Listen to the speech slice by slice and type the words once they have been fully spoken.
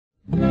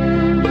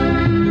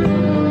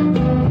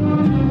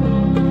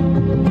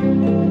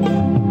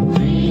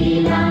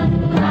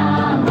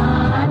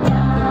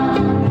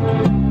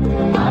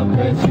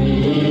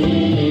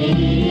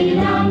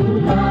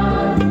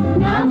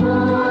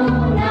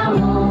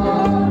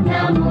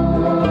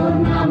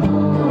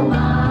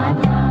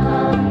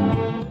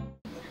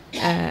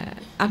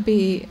අපි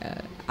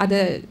අද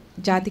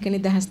ජාතික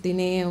නිදහස්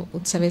දිනයේ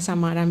උත්සවයේ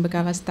සමාරම්භක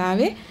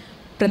අවස්ථාවේ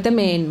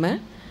ප්‍රථමයෙන්ම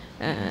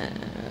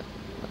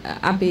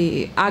අපි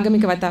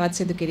ආගමික වතාවත්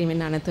සිදු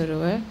කිරීමෙන්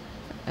අනතුරුව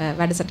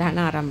වැඩසටහන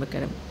ආරම්භ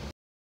කරමු.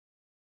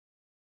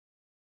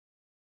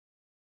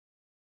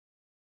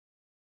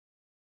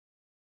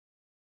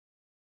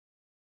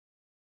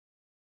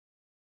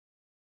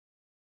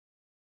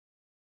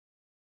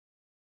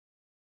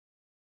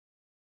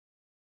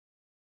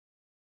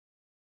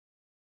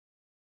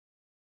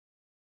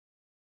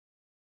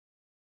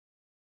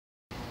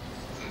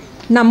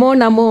 නමෝ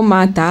නමෝ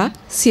මාතා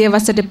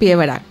සියවසට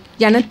පියවරක්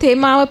යන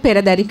තේමාව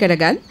පෙරදරි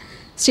කරගත්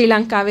ශ්‍රී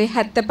ලංකාවේ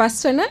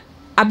 75 වන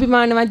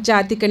අභිමානවත්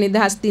ජාතික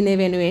නිදහස් දිනය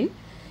වෙනුවෙන්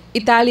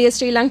ඉතාලියේ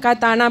ශ්‍රී ලංකා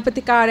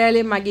තානාපති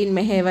කාර්යාලය මගින්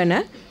මෙහෙවන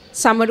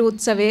සමරු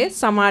උත්සවයේ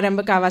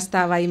සමාරම්භක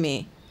අවස්ථාවයි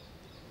මේ.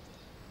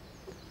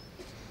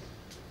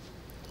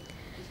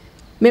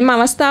 මෙම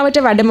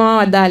අවස්ථාවට වැඩමවා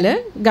වදාළ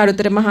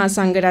ගරුතර මහා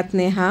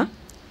සංඝරත්නය හා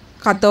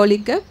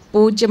කතෝලික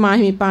පූජ්‍ය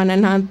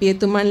මාහිමිපාණන්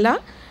හාම්පියතුමන්ලා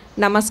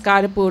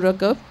නමස්කාර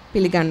පූර්වක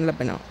පිළිගනු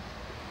ලබනවා.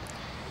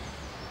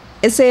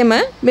 එසේම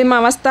මෙම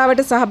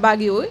අවස්ථාවට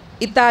සහභාගී වූ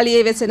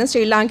ඉතාලියේ වෙසෙන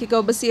ශ්‍රී ලාංකික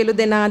ඔබ සියලු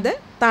දෙනාද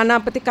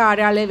තානාපති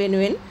කාර්යාලය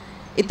වෙනුවෙන්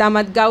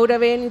ඉතාමත්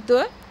ගෞරවයෙන්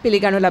යුතුව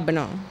පිළිගනු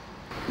ලබනවා.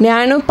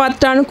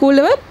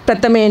 න්‍යායානුපත්‍රානුකූලව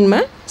ප්‍රථමයෙන්ම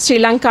ශ්‍රී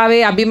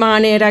ලංකාවේ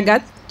අභිමානය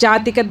රැගත්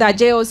ජාතික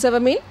ධජය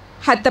ඔසවමින්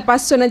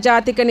 75 වන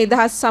ජාතික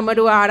නිදහස්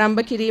සමරුව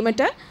ආරම්භ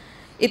කිරීමට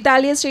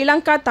ඉතාලියේ ශ්‍රී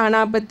ලංකා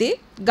තානාපති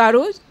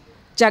ගරු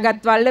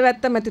ජගත්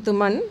වල්ලවැත්ත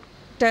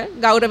මැතිතුමන්ට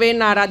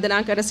ගෞරවයෙන්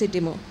ආරාධනා කර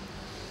සිටිමු.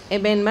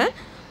 එබැවින්ම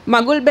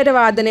මගුල් බෙර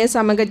වාදනයේ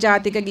සමග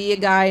ජාතික ගීය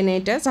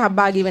ගායනයට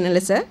සහභාගී වන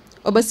ලෙස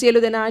ඔබ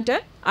සියලු දෙනාට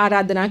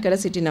ආරාධනා කර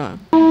සිටිනවා.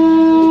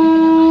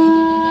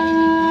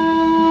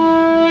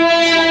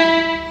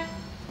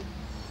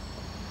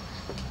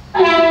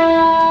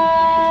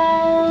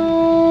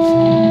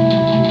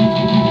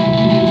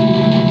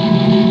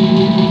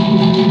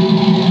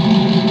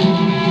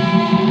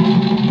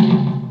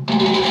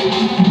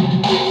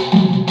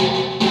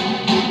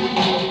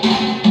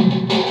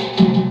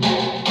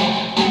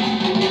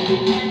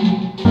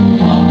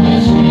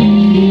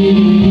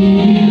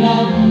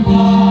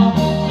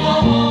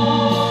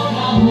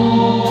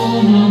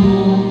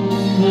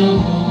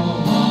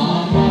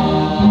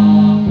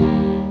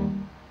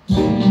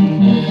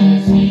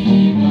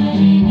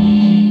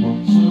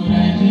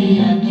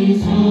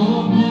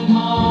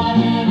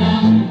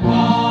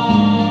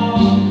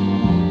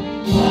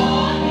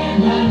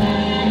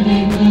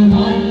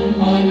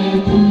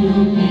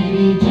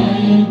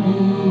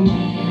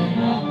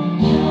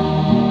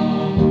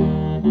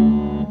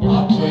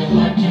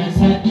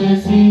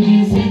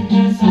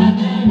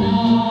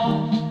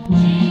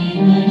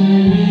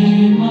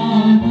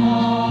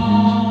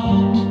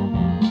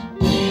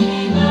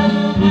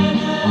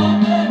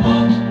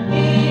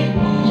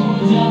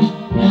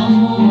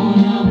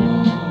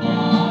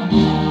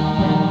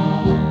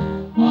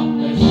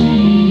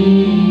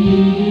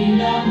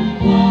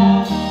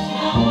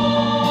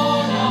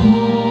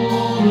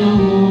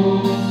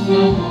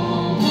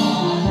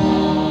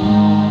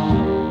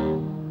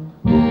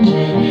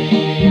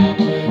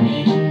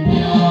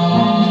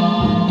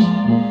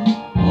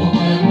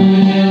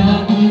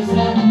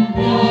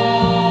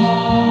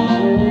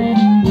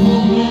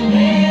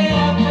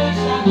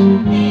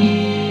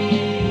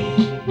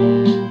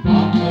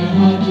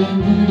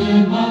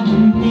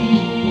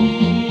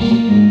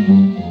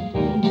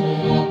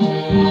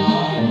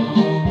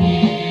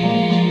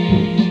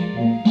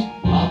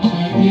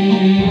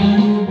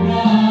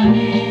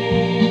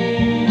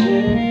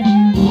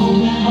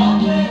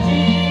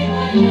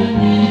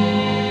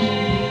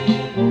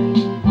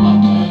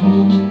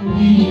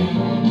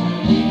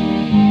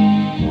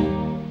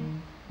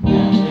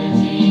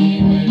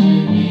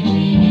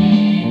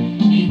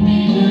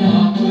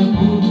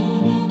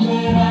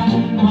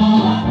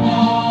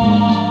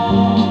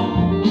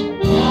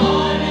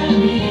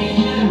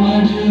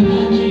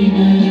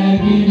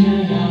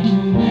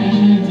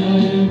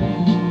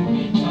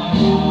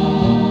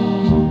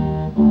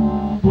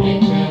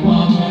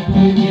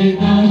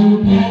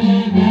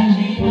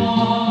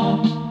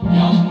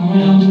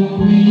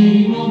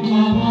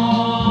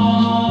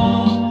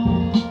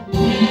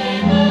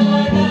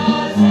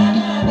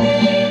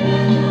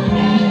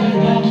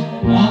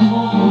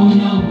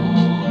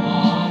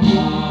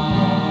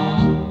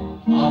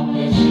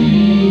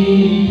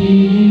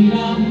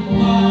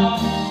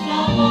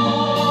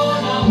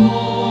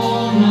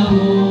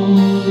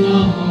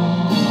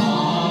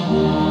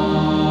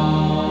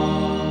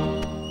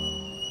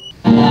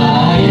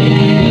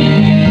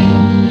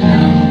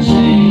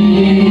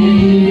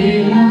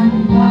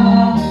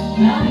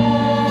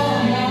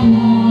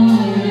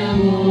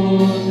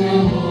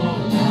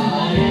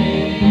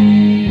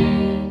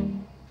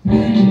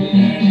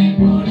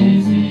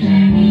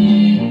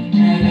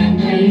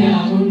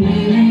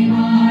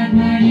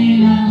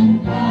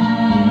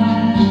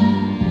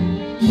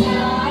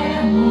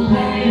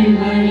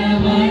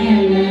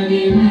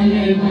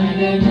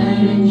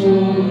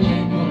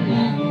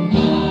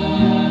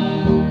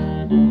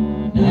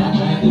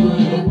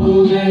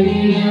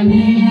 Hare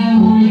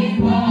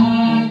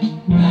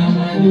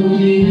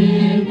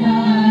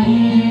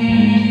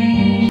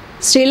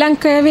ශ්‍රී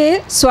ලංකාවේ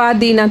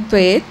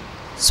ස්වාධීනත්වයේ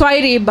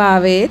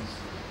ස්වෛරීභාවයේ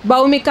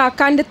භෞමික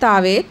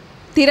අඛණ්ඩතාවයේ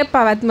තිර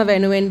පැවැත්ම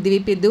වෙනුවෙන්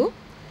දිවිපිදූ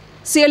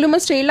සියලුම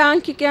ශ්‍රී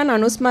ලාංකිකයන්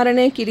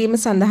අනුස්මරණය කිරීම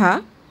සඳහා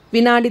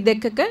විනාඩි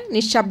 2ක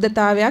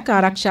නිශ්ශබ්දතාවයක්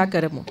ආරක්ෂා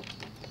කරමු.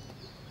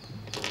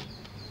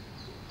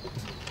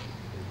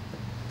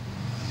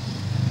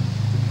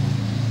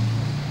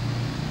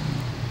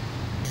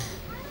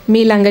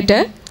 මීළඟට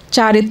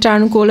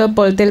චාරිත්‍රානුකූල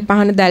පොල්තෙල්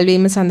පහන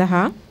දැල්වීම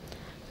සඳහා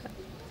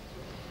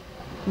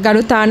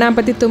ගරු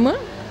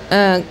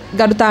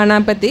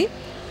තානාපති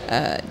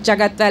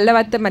ජගත්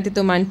වැල්ලවත්ත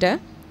මැතිතුමන්ට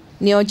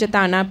නියෝජ්‍ය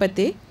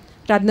තානාපති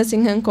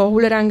රත්නසිංහන්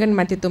කොහුලරංගන්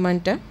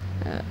මැතිතුමන්ට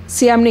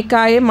සියම්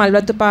නිකායේ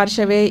මල්වතු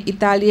පාර්ශවයේ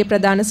ඉතාලියේ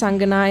ප්‍රධාන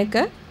සංඝනායක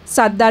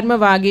සද්ධර්ම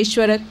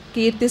වාගීශ්වර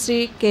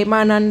කීර්තිශ්‍රී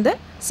කේමානන්ද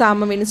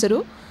සාමවිනිසුරු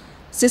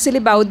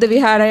සිසිලි බෞද්ධ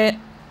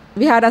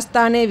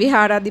විහාරස්ථානයේ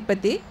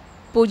විහාරාධිපති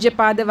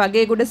පූජ්‍යපාද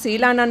වගේගොඩ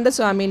සීලානන්ද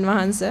ස්වාමින්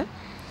වහන්සේ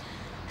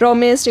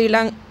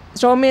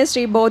රෝමේ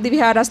ශ්‍රී බෝධි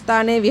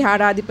විහාරස්ථානයේ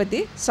විහාරාධිපති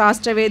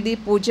ශාස්ත්‍රවේදී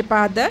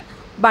පූජ්‍යපාද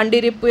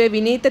බණ්ඩිරිප්පුවේ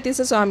විනීත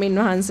තිස්ස ස්වාමින්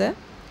වහන්සේ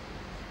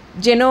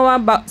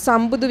ජෙනෝවා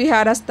සම්බුදු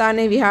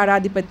විහාරස්ථානයේ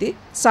විහාරාධිපති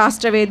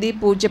ශාස්ත්‍රවේදී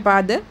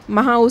පූජ්‍යපාද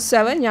මහා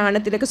උත්සව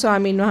ඥානතිලක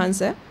ස්වාමින්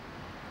වහන්සේ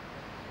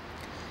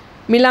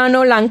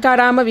මිලානෝ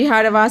ලංකාරාම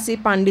විහාරවාසී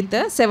පඬිත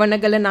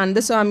සෙවණගල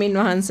නන්ද ස්වාමින්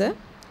වහන්සේ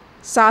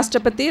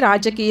ශාස්ත්‍රපති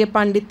රාජකීය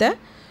පඬිත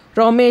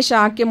රෝමේ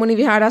ශාක්‍ය මුනි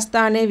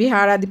විහාරස්ථානයේ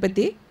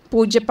විහාරාධිපති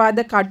පූජ්‍යපාද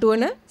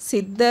කටුවන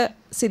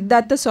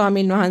සිද්ධාර්ථ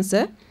ස්වාමින්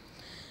වහන්සේ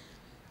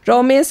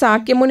රෝමේ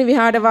ශාක්‍ය මුනි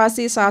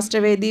විහාරවාසී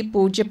ශාස්ත්‍රවේදී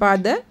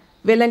පූජ්‍යපාද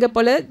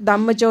වෙළඟපොළ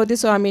ධම්මජෝති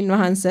ස්වාමින්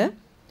වහන්සේ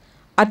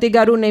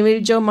අතිගරු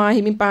නෙවිල්ජෝ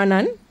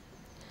මාහිමිපාණන්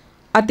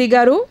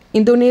අතිගරු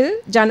ඉඳුනිල්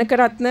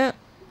ජනකරත්න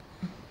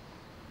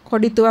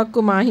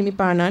කොඩිතුවක්කු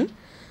මාහිමිපාණන්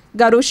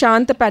ගරු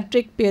ශාන්ත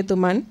පැට්‍රික්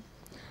පියතුමන්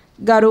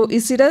ගරු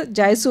ඉසිර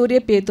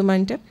ජයසූරිය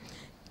පියතුමන්ට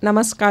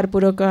නමස්කාර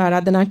පූර්වක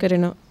ආරාධනා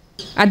කරනවා.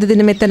 අද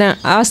දින මෙතන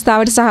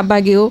අවස්ථාවට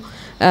සහභාගී වූ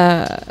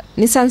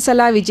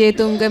නිසංසලා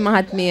විජේතුංග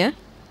මහත්මිය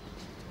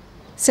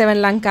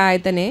සෙවන් ලංකා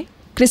ආයතනයේ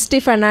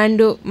ක්‍රිස්ටි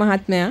ෆර්නෑන්ඩෝ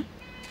මහත්මයා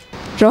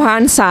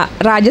රොහාන්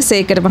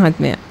රාජසේකර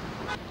මහත්මයා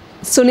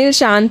සුනිල්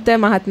ශාන්ත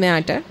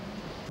මහත්මයාට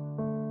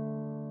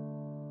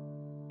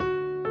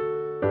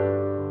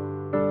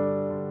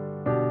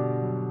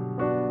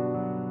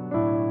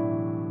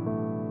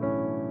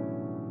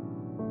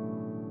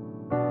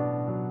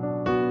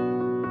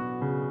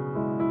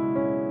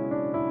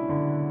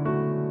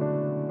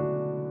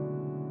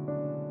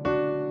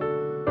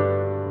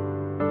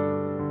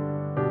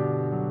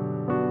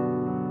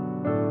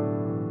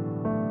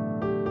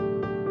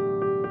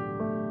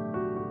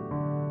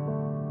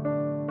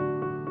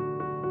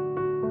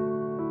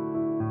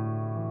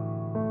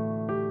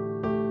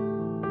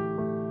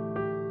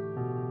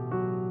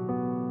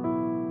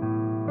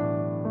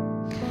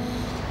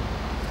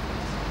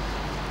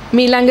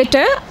මීළඟට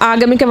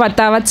ආගමික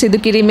වතාවත් සිදු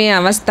කිරීමේ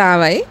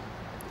අවස්ථාවයි.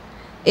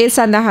 ඒ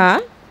සඳහා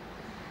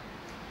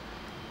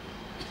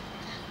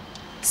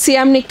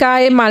සියම්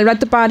නිකායේ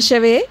මල්වතු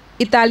පාර්ශවයේ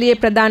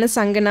ඉතාලියේ ප්‍රධාන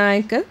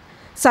සංඝනායක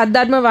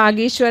සද්ධර්ම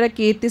වාගීශ්වර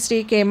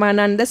කීර්තිශ්‍රී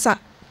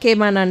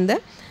කේමානන්ද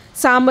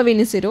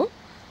සාමවිනිසිරු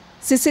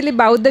සිසිලි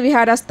බෞද්ධ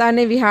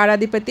විහාරස්ථානයේ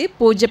විහාරාධිපති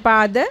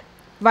පූජ්‍යපාද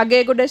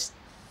වගේගොඩ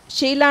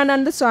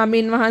ශීලානන්ද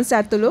ස්වාමීන් වහන්සේ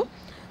ඇතුළු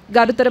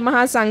ගරුතර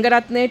මහා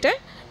සංඝරත්නයට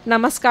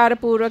නමස්කාර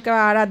පූර්වක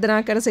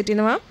ආරාධනා කර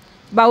සිටිනවා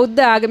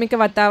බෞද්ධ ආගමික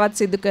වතාවත්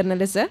සිදු කරන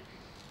ලෙස.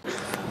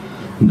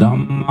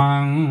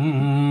 ධම්මං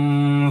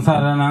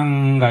සරණං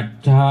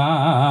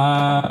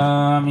ගච්ඡාමි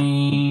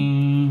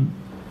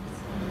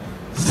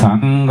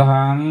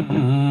සංඝං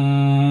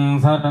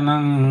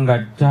සරණං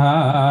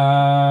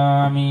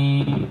ගච්ඡාමි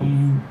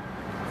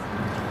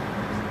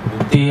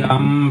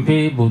තියම්පි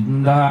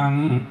බුද්ධං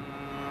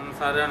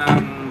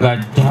සරණං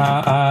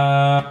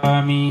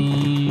ගච්ඡාමි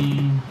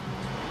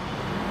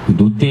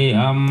ဒုတိ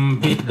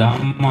යම්පි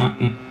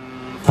ධම්මං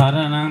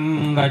සරණං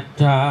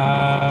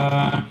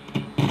ගච්ඡාමි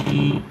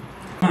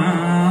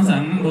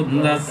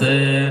සම්බුද්දස්ස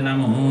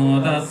නමෝ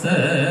තස්ස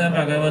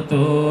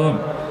භගවතු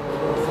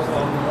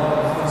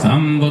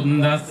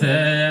සම්බුද්දස්ස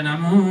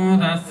නමෝ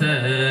තස්ස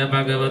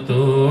භගවතු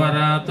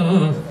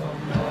වරහතෝ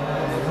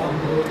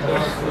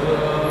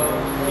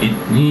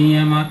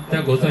ඉත්නියමත්ත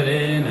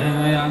කුසලේන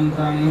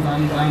යන්තං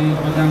සම්තං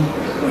පදං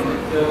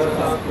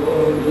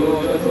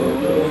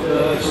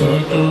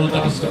සෝතෝ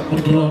තස්ස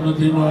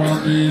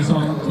පුත්‍රෝනතිමාති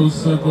සන්තුස්ස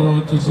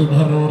කෝචස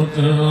භරෝච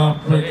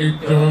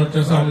අප්‍රකිච්ඡෝච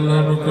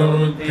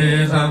සල්ලනුකෝත්තේ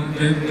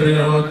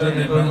සම්තිත්‍රයෝච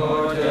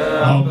නිපෝච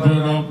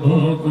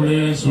අප්‍රගම්භෝ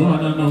කුලේසු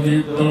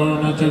අනනුදිත්තෝ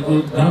නච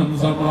කුද්ධං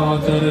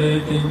සමාචරේ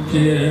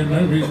කිංචේන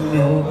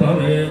විඤ්ඤෝ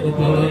පරේ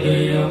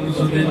උපවදේයං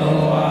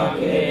සුදිනෝ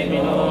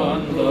ආකේමිනෝ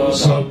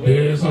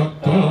සබ්බේ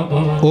සත්තා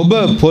ඔබ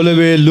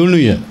පොළවේ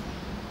ලුණුය.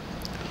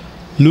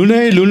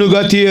 ලුණේ ලුණු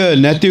ගතිය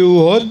නැති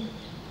වූහොත්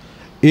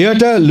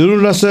එයට ලුණු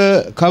රස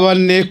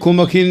කවන්නේ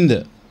කුමකින්ද?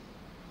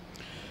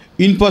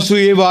 ඉන්පසු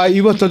ඒවා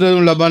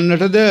ඉවතදනු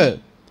ලබන්නටද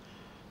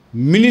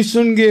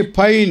මිනිසුන්ගේ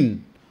පයින්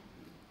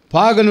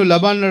පාගනු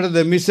ලබන්නටද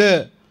මිස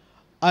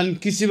අන්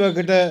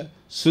කිසිවකට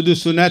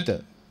සුදුසු නැත.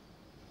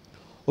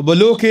 ඔබ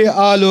ලෝකයේ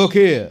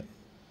ආලෝකය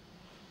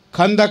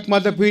කන්දක්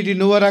මත පිහිටි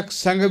නුවරක්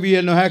සැඟවිය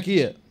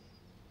නොහැකිය.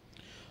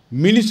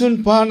 මිනිසුන්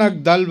පහනක්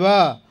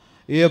දල්වා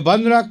එය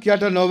බඳුනක්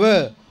යට නොව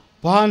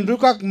පහන්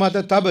රුකක් මත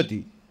තබති.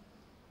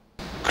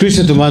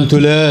 ක්‍රිස්තුමන්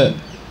තුළ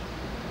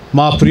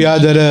මා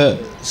ප්‍රියාදර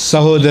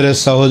සහෝදර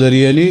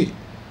සහෝදරියනි,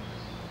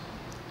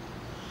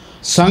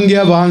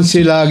 සංඝයා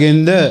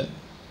වහන්සේලාගෙන්ද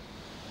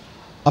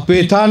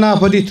අපේ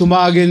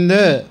තානාපතිතුමාගෙන්ද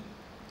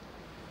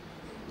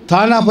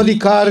තානාපති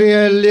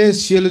කාර්යාලයේ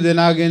සියලු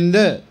දෙනාගෙන්ද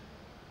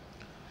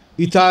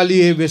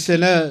ඉතාලියේ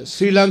වෙසෙන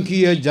ශ්‍රී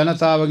ලංකීය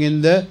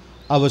ජනතාවගෙන්ද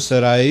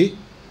අවසරයි.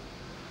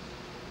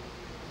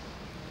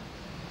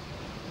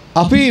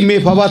 අපි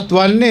මේ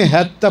පවත්වන්නේ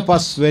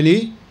 75 වෙනි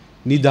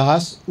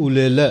නිදහස්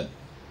උළෙල.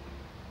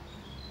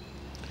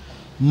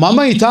 මම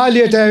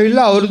ඉතාලියට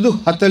ඇවිල්ලා අවුරුදු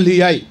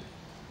 40යි.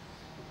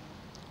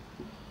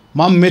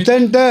 මම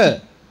මෙතෙන්ට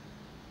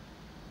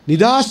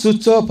නිදහස්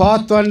උත්සව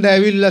පවත්වන්න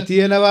ඇවිල්ලා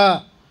තියෙනවා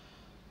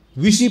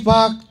 25ක්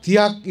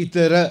 30ක්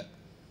විතර.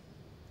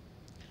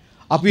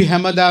 අපි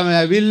හැමදාම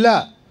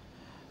ඇවිල්ලා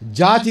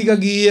ජාතික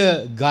ගීය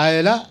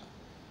ගායලා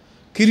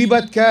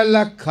කිරිබත්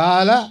කෑල්ලක්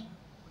කාලා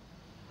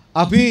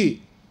අපි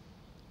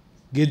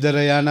ගෙදර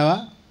යනවා.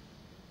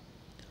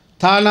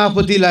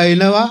 තානාපතිලා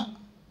එනවා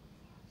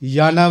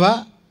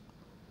යනවා.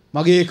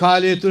 මගේ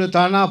කාලය තුල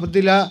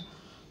තානාපතිලා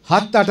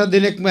 7-8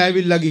 දෙනෙක්ම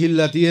ඇවිල්ලා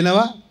ගිහිල්ලා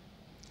තියෙනවා.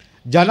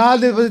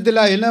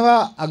 ජනාධිපතිලා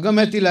එනවා,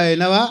 අගමැතිලා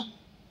එනවා.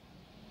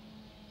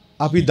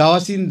 අපි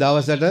දවසින්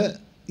දවසට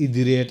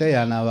ඉදිරියට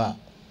යනවා.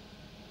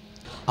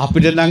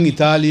 අපිට නම්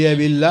ඉතාලිය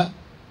ඇවිල්ලා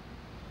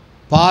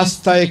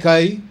පාස්තා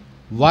එකයි,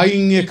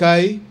 වයින්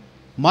එකයි,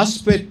 මස්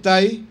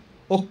පෙත්තයි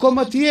ඔක්කොම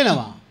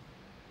තියෙනවා.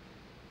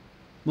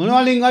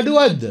 මොනවලින්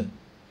අඩුවක්ද?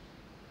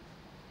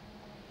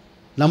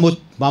 නමුත්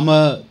මම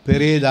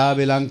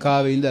පෙරේදාවේ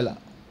ලංකාවේ ඉඳලා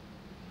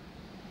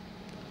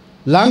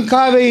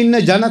ලංකාවේ ඉන්න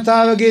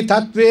ජනතාවගේ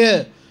තත්වය,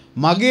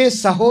 මගේ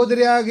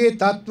සහෝදරයාගේ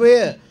තත්වය,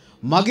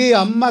 මගේ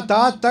අම්මා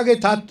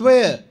තාත්තගේ තත්වය,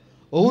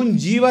 ඔවුන්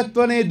ජීවත්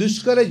වනේ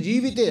දුෂ්කර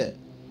ජීවිතය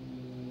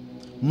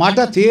මට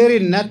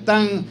තේරෙන්නේ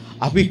නැත්නම්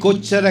අපි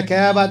කොච්චර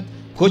කෑවත්,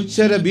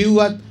 කොච්චර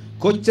බිව්වත්,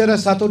 කොච්චර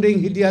සතුටින්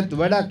හිටියත්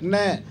වැඩක්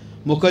නැහැ.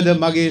 මොකද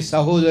මගේ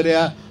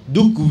සහෝදරයා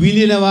දුක්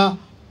විඳිනවා,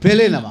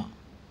 පෙළෙනවා.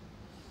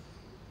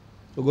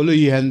 ඔයගොල්ලෝ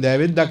ඊ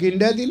හැන්දෑවෙත්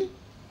දකින්න ඇතිනේ.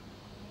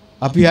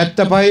 අපි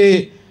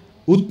 75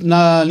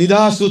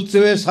 නිදහස්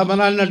උත්සවයේ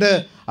සමනන්නට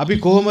අපි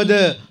කොහොමද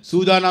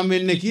සූදානම්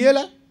වෙන්නේ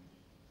කියලා.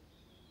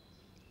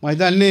 මම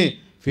හිතන්නේ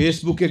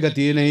Facebook එක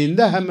තියෙන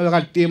හින්දා හැම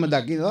කට්ටියම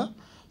දකිනවා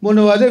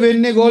මොනවද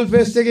වෙන්නේ ගෝල්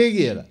ෆෙස්ට් එකේ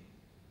කියලා.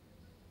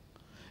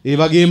 ඒ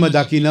වගේම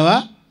දකිනවා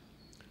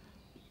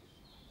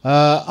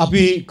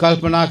අපි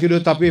කල්පනා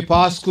කළොත් අපේ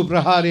පාස්කු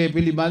ප්‍රහාරය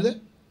පිළිබඳ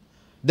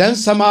දැන්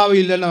සමාව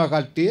ඉල්ලනවා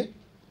කට්ටිය.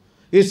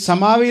 ඒ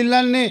සමාව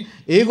ඉල්ලන්නේ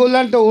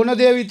ඒගොල්ලන්ට ඕන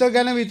දේ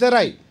ගැන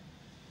විතරයි.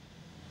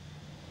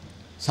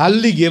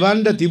 සල්ලි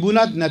ගෙවන්න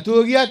තිබුණත්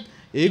නැතුව ගියත්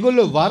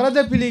ඒගොල්ලෝ වරද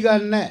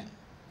පිළිගන්නේ නැහැ.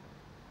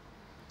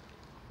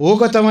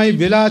 ඕක තමයි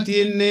වෙලා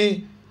තියෙන්නේ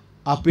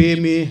අපේ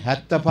මේ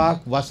 75ක්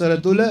වසර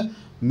තුල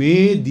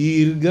මේ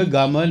දීර්ඝ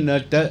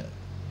ගමනට.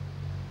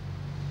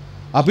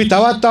 අපි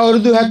තවත්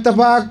අවුරුදු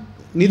 75ක්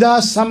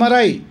නිදහස්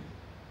සමරයි,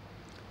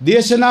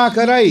 දේශනා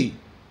කරයි,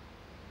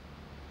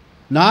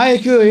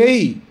 නායකයෝ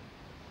එයි.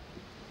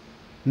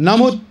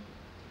 නමුත්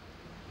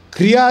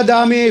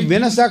ක්‍රියාදාමයේ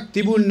වෙනසක්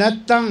තිබුණ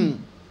නැත්තම්,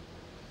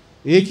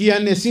 ඒ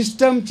කියන්නේ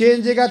සිස්ටම්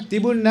චේන්ජ් එකක්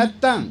තිබුණ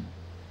නැත්තම්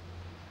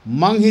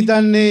මං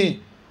හිතන්නේ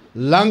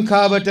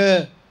ලංකාවට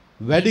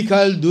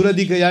වැඩිකල්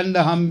දුරදිග යන්න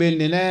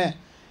හම්බෙන්නේ නැහැ.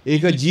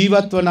 ඒක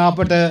ජීවත් වන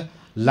අපට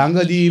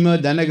ළඟදීම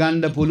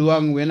දැනගන්න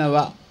පුළුවන්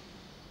වෙනවා.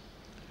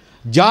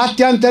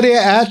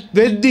 ජාත්‍යන්තරයේ ඈත්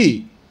වෙද්දී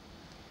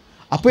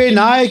අපේ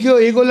නායකයෝ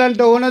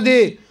ඒගොල්ලන්ට ඕන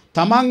දේ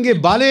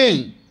තමන්ගේ බලයෙන්,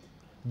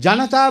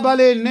 ජනතා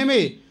බලයෙන්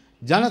නෙමෙයි,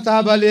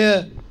 ජනතා බලය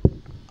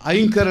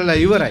අයින්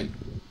කරලා ඉවරයි.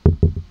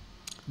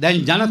 දැන්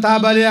ජනතා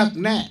බලයක්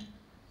නැහැ.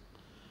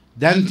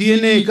 දැන්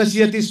තියෙන්නේ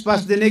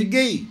 135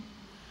 දෙනෙක්ගේ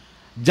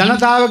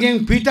ජනතාවගෙන්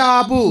පිට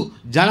ආපු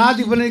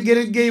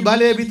ජනාධිපතිගෙනගේ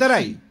බලය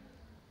විතරයි.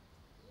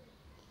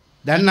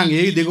 දැන් නම්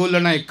ඒ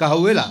දෙගොල්ලන එක්ක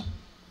අහුවෙලා.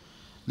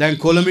 දැන්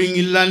කොළඹින්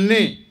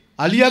ඉල්ලන්නේ,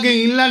 අලියාගෙන්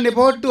ඉල්ලන්නේ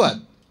පොට්ටුවක්.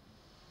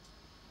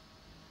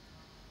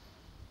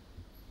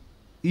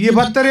 ඊයේ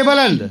පත්තරේ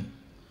බලන්න.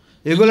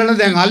 ඒගොල්ලන්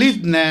දැන්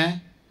අලිත් නැහැ,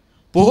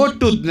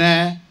 පොට්ටුත්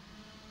නැහැ.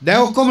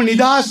 දැන් ඔක්කොම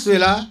නිදහස්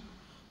වෙලා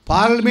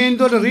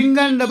පාර්ලිමේන්තුවට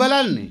රින්ගන්න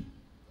බලන්නේ.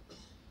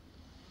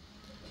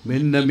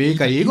 මෙන්න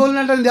මේක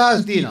ඒගොල්ලන්ට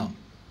නිදහස් තියෙනවා.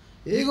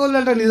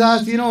 ඒගොල්ලන්ට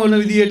නිදහස් තියෙන ඕන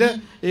විදියට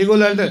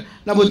ඒගොල්ලන්ට.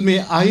 නමුත්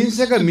මේ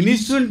අහිංසක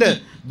මිනිස්සුන්ට,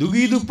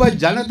 දුගී දුප්පත්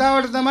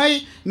ජනතාවට තමයි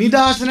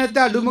නිදහස්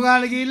නැත්තේ. අඩුම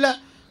ගාන ගිහිල්ලා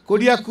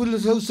කොඩියක්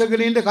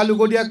උස්සගෙන ඉන්න, කළු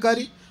කොඩියක්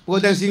හරි.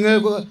 මොකද දැන්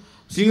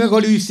සිංහ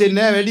කොඩි ඉස්සෙන්නේ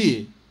නැහැ වැඩි.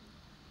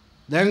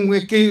 දැන්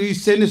එක්කේ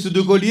ඉස්සෙන්නේ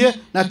සුදු කොඩිය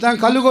නැත්නම්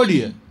කළු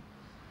කොඩිය.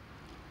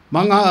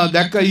 මං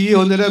දැක්ක ඊයේ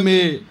හොඳට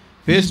මේ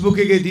Facebook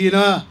එකේ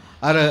තියෙනවා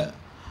අර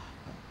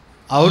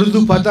අවුරුදු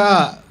පතා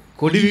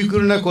කොඩි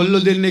විකුණන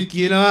කොල්ලෝ දෙන්නෙක්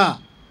කියනවා,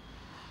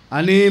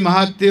 අනේ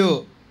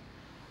මහත්තයෝ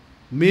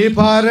මේ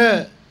පාර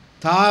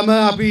තාම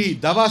අපි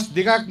දවස්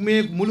දෙකක්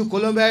මේ මුළු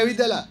කොළඹ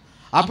ඇවිදලා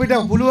අපිට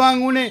පුළුවන්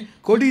වුණේ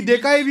කොඩි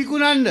 2යි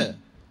විකුණන්න.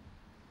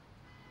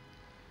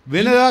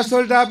 වෙන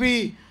දවස්වලට අපි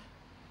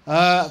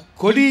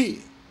කොඩි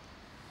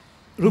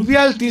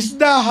රුපියල්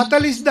 30000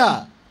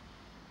 40000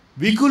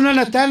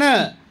 විකුණන තැන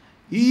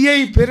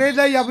ඊයේ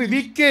පෙරේදයි අපි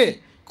වික්කේ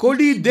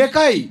කොඩි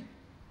 2යි.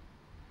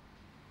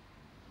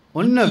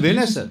 ඔන්න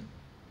වෙනස.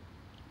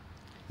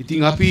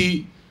 ඉතින් අපි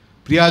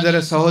ප්‍රියාදර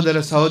සහෝදර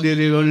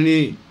සහෝදරියෝනි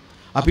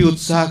අපි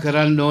උත්සාහ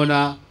කරන්න ඕන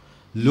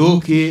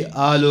ලෝකේ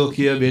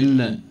ආලෝකය වෙන්න.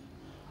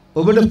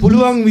 ඔබට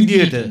පුළුවන්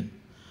විදියට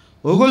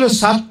ඔයගොල්ලෝ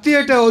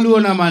සත්‍යයට ඔළුව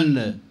නමන්න.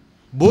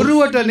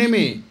 බොරුවට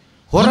නෙමෙයි,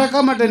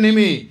 හොරකමට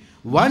නෙමෙයි,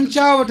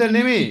 වංචාවට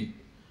නෙමෙයි.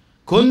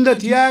 කොන්ද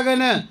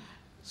තියාගෙන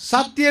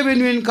සත්‍ය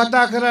වෙනුවෙන්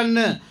කතා කරන්න,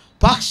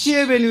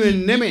 පක්ෂය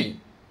වෙනුවෙන් නෙමෙයි.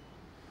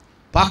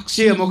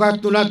 පක්ෂය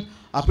මොකක්ද උනත්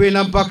අපේ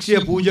නම්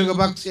පක්ෂය පූජක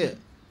පක්ෂය.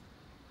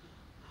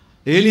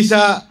 ඒ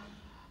නිසා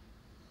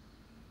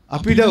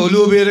අපිට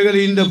ඔළුව බේරගෙන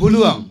ඉන්න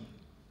පුළුවන්.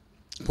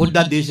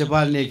 පොඩ්ඩක්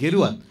දේශපාලනය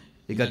කෙරුවත්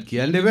ඒකත්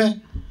කියන්න බෑ.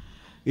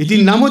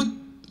 ඉතින් නමුත්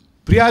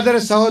ප්‍රියාදර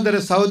සහෝදර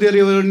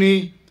සහෝදරියෝනි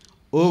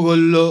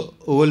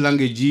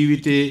ඕගොල්ලන්ගේ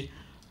ජීවිතේ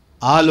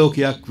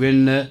ආලෝකයක්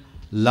වෙන්න,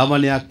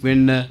 ළමනයක්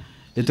වෙන්න.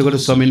 එතකොට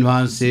ස්වාමින්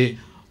වහන්සේ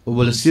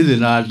ඔබල සියලු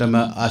දෙනාටම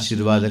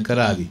ආශිර්වාද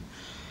කරાવી.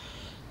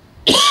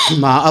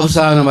 මා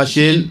අවසාන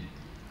වශයෙන්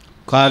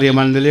කාර්ය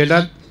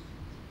මණ්ඩලයටත්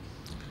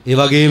ඒ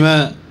වගේම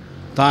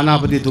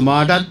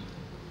තානාපතිතුමාටත්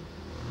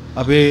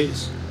අපේ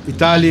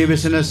ඉතාලියේ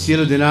වෙසෙන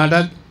සියලු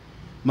දෙනාටත්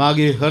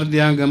මාගේ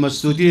හෘදයාංගම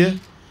ස්තුතිය,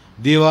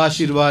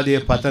 දේවාශිර්වාදය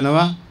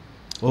පතනවා.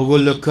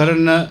 ඕගොල්ලෝ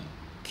කරන,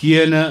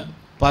 කියන,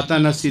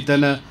 පතන,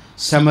 සිතන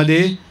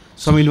සෑමදේ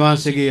ස්වාමීන්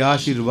වහන්සේගේ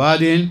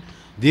ආශිර්වාදයෙන්,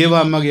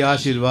 දේවාම්මගේ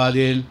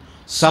ආශිර්වාදයෙන්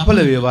සඵල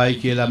වේවායි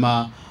කියලා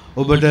මා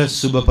ඔබට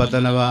සුබ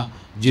පතනවා.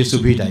 ජේසු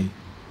පිටයි.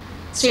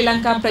 ශ්‍රී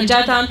ලංකා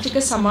ප්‍රජාතාන්ත්‍රික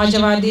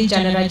සමාජවාදී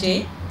ජනරජයේ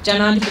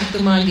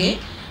ජනාධිපතිතුමාගේ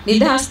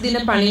නිදහස් දින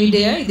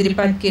පණිවිඩය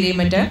ඉදිරිපත්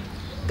කිරීමට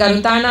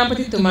ගරු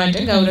තානාපතිතුමාට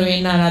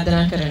ගෞරවයෙන්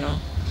ආරාධනා කරනවා.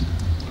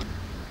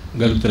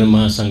 ගරුතර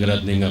මහා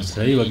සංඝරත්නයන්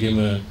අවසරයි, වගේම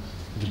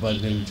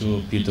දෙපාර්තමේන්තු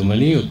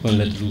පියතුමනි,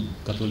 උත්පන්නලතු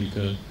කතෝලික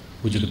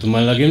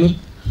පූජකතුමාලාගෙනුත්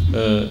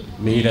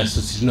මෙහි රැස්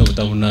සිටින ඔබ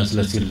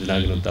තමුන්නාසලා සියලු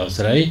දෙනාගෙනුත්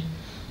අවසරයි.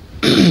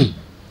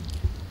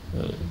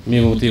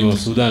 මේ මොහොතේ මම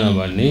සූදානම්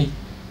වන්නේ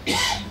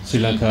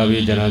ශ්‍රී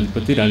ලංකාවේ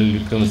ජනාධිපති රනිල්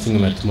වික්‍රමසිංහ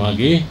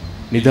මැතිතුමාගේ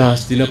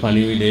නිදහස් දින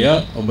පණිවිඩය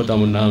ඔබ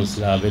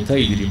තමුන්නාසලා වෙත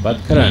ඉදිරිපත්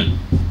කරන්න.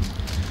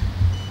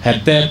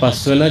 75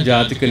 වන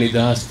ජාතික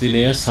නිදහස්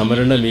දිනය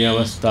සමරන මේ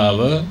අවස්ථාව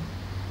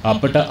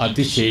අපට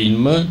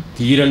අතිශයින්ම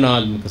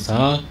තීරණාත්මක සහ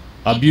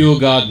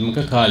අභියෝගාත්මක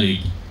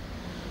කාලයකි.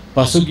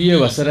 පසුගිය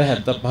වසර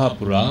 75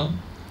 පුරා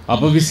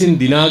අප විසින්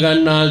දිනා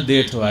ගන්නා ලද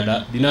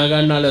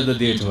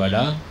දේට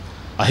වඩා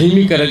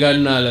අහිමි කර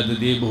ගන්නා ලද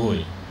දේ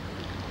බොහෝය.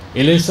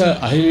 එලෙස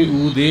අහිමි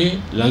වූ දේ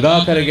ළඟා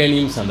කර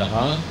ගැනීම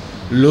සඳහා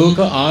ලෝක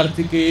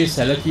ආර්ථිකයේ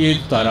සැලකිය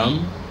යුතු තරම්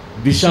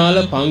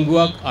විශාල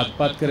පංගුවක්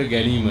අත්පත් කර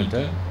ගැනීමට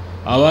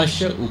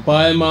අවශ්‍ය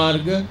උපාය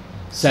මාර්ග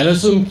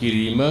සැලසුම්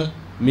කිරීම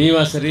මේ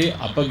වසරේ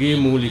අපගේ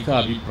මූලික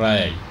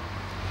අභිප්‍රායයි.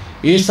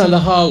 ඒ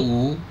සඳහා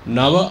වූ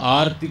නව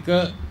ආර්ථික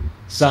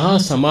සහ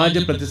සමාජ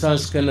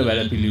ප්‍රතිසංස්කරණ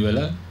වැඩපිළිවෙල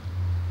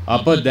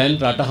අප දැන්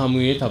රට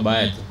හමුවේ තබා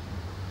ඇත.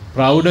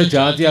 ප්‍රෞಢ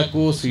ජාතියක්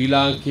වූ ශ්‍රී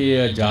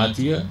ලාංකේය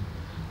ජාතිය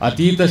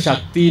අතීත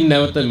ශක්තියින්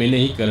නැවත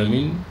මෙනෙහි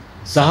කරමින්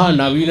සහ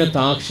නවීන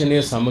තාක්ෂණය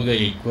සමග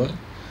එක්ව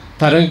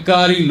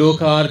තරංකාරී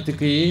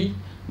ලෝකාර්ථිකයේ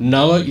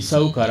නව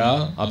ඉසව් කරා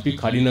අපි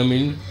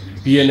කඩිනමින්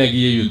පිය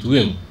නැගිය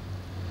යුතුයමු.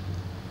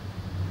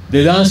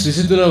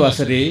 2023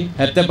 වසරේ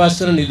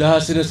 75 වන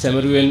නිදහස් දින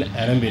සැමරුවෙන්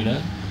ආරම්භන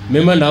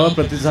මෙම නව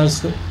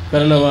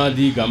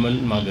ප්‍රතිසංස්කරණවාදී ගමන්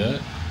මඟ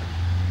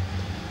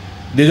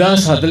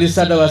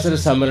 2048 වසර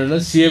සමරන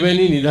 100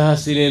 වෙනි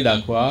නිදහස් දිනය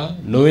දක්වා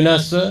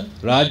නොවෙනස්ව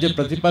රාජ්‍ය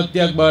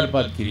ප්‍රතිපත්තියක් බවට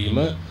පත් කිරීම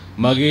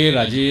මගේ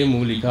රජයේ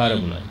මූලික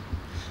අරමුණයි.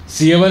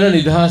 100 වන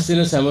නිදහස්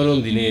දින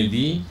සැමරුම්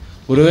දිනේදී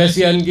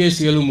පුරවැසියන්ගේ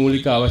සියලු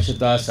මූලික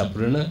අවශ්‍යතා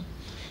සපුරන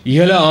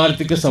ඉහළ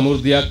ආර්ථික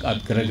සමෘද්ධියක්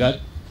අත්කරගත්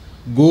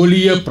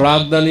ගෝලීය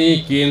ප්‍රාග්ධනයේ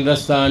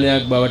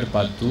කේන්ද්‍රස්ථානයක් බවට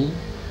පත් වූ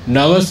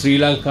නව ශ්‍රී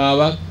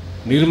ලංකාවක්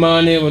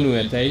නිර්මාණය වනු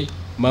ඇතැයි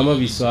මම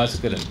විශ්වාස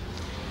කරමි.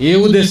 ඒ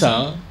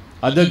උදෙසා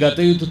අද ගත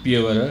යුතු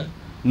පියවර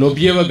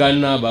නොබියව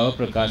ගන්නා බව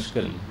ප්‍රකාශ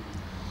කරමි.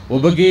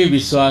 ඔබගේ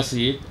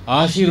විශ්වාසයේ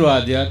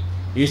ආශිර්වාදයක්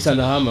ඒ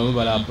සඳහා මම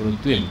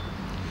බලාපොරොත්තු වෙමි.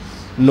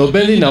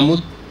 නොබැඳි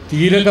නමුත්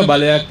තීරක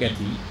බලයක්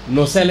ඇති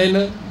නොසැලෙන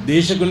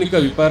දේශගුණික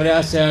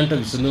විපර්යාසයන්ට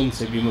විසඳුම්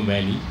සෙවීම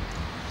වැනි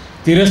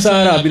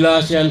තිරසාර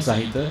අභිලාෂයන්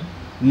සහිත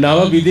නව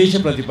විදේශ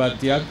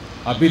ප්‍රතිපත්තියක්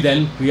අපි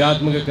දැන්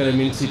ක්‍රියාත්මක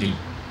කරමින් සිටිමු.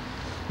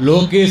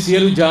 ලෝකයේ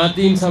සියලු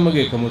ජාතීන් සමග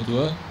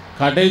එකමුතුව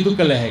කටයුතු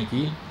කළ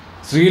හැකි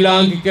ශ්‍රී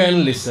ලාංකිකයන්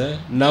ලෙස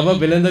නව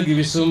වෙළඳ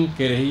ගිවිසුම්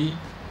කෙරෙහි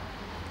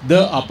ද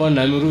අප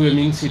නැමුරු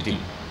වෙමින්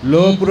සිටිමු.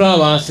 ලෝක පුරා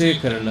වාසය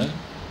කරන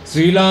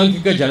ශ්‍රී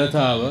ලාංකික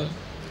ජනතාව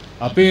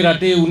අපේ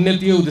රටේ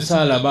උන්නතිය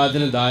උදෙසා ලබා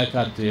දෙන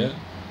දායකත්වය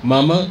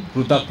මම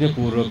කෘතඥ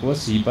පූර්වකව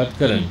සිහිපත්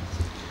කරමි.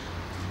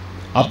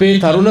 අපේ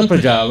තරුණ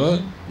ප්‍රජාව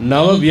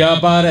නව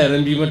ව්‍යාපාර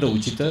ආරම්භීමට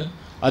උචිත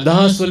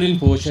අදහස් වලින්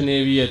පෝෂණය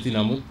වී ඇති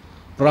නමුත්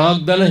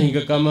ප්‍රාග්ධන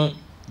හිඟකම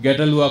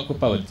ගැටලුවක්ව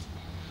පවතී.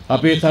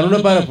 අපේ තරුණ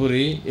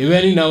පරපුරේ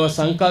එවැනි නව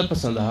සංකල්ප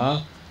සඳහා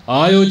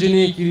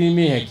ආයෝජනය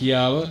කිරීමේ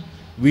හැකියාව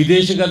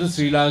විදේශගත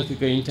ශ්‍රී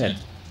ලාංකිකයින්ට ඇත.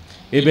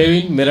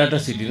 එබැවින් මෙරට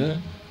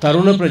සිටින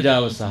තරුණ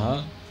ප්‍රජාව සහ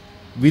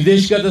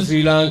විදේශගත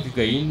ශ්‍රී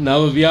ලාංකිකයින්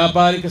නව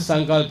ව්‍යාපාරික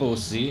සංකල්ප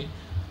ඔස්සේ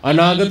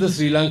අනාගත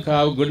ශ්‍රී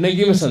ලංකාව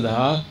ගොඩනැගීම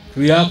සඳහා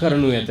ක්‍රියා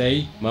කරනු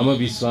ඇතැයි මම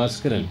විශ්වාස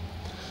කරමි.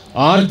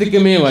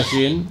 ආර්ථිකමය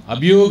වශයෙන්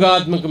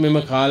අභියෝගාත්මක මෙම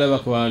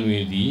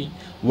කාලවකවානුවේදී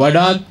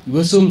වඩාත්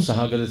ඉවසුම්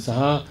සහගත සහ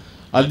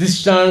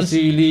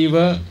අධිෂ්ඨානශීලීව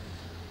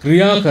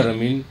ක්‍රියා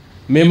කරමින්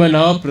මෙම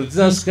නව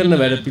ප්‍රතිසංස්කරණ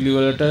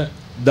වැඩපිළිවෙලට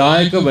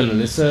දායක වන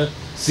ලෙස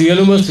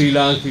සියලුම ශ්‍රී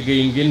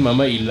ලාංකිකයින්ගෙන් මම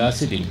ඉල්ලා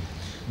සිටිමි.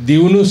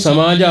 දියුණු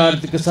සමාජ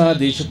ආර්ථික සහ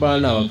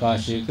දේශපාලන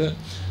අවකාශයක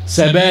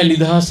සැබෑ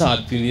නිදහස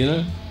අත්විඳින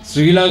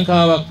ශ්‍රී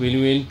ලංකාවක්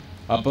වෙනුවෙන්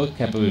අප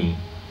කැපවෙමු.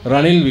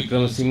 රනිල්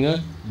වික්‍රමසිංහ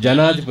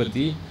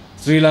ජනාධිපති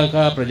ශ්‍රී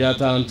ලංකා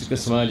ප්‍රජාතාන්ත්‍රික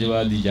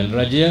සමාජවාදී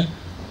ජනරජය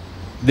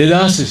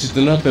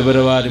 2023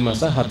 පෙබරවාරි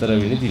මාස 4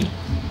 වෙනි දින.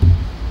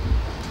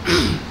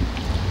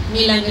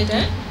 මීළඟට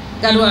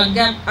ගරු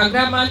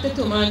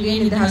අග්‍රාමාත්‍යතුමාගේ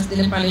නිදහස්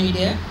දින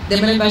පණිවිඩය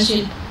දෙමළ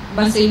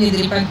බසින්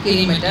ඉදිරිපත්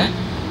කිරීමට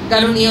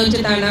ගරු නියෝජ්‍ය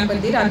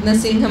තානාපති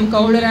රත්නසිංහම්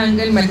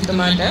කවුලරංගල්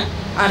මැතිතුමාට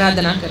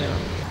ආරාධනා කරනවා.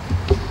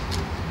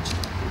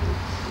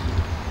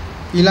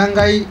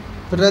 இலங்கை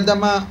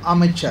பிரதம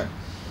அமைச்சர்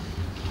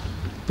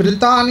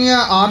பிரித்தானிய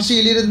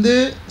ஆட்சியிலிருந்து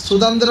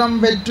சுதந்திரம்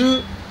பெற்று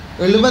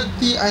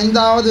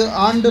 75வது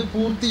ஆண்டு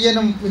பூர்த்தி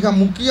எனும் மிக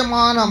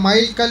முக்கியமான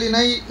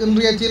மைல்கல்லினை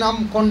இன்றைய தினம்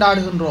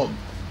கொண்டாடுகின்றோம்.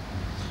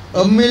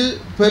 எம்மில்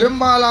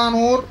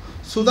பெரும்பாலானோர்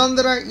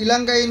சுதந்திர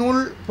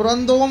இலங்கையினுள்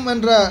பிறந்தோம்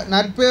என்ற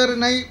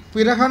நற்பெயரினை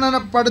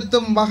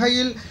பிரகடனப்படுத்தும்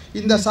வகையில்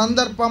இந்த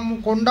சந்தர்ப்பம்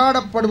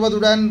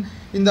கொண்டாடப்படுவதுடன்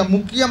இந்த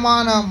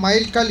முக்கியமான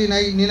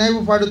மைல்கல்லினை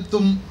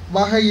நினைவுபடுத்தும்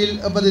வகையில்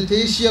எமது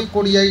தேசிய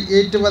கொடியை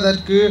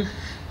ஏற்றுவதற்கு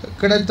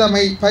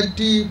கிடைத்தமை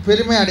பற்றி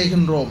பெருமை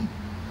அடைகின்றோம்.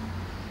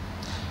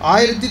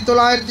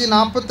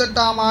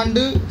 1948ஆம்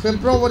ஆண்டு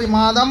பிப்ரவரி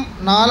மாதம்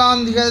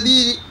 4ஆம்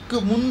தேதிக்கு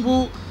முன்பு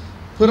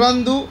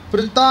பிறந்து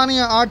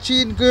பிரித்தானிய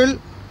ஆட்சியின் கீழ்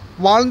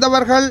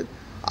வாழ்ந்தவர்கள்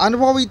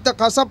அனுபவித்த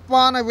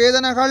கசப்பான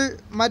வேதனைகள்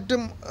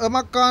மற்றும்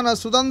எமக்கான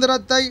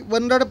சுதந்திரத்தை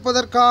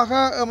வென்றெடுப்பதற்காக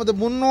எமது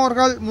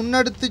முன்னோர்கள்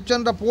முன்னெடுத்து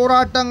சென்ற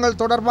போராட்டங்கள்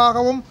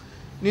தொடர்பாகவும்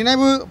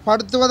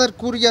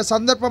நினைவுபடுத்துவதற்குரிய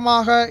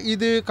சந்தர்ப்பமாக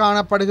இது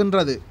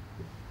காணப்படுகின்றது.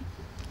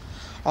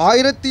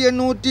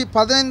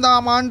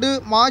 1815ஆம் ஆண்டு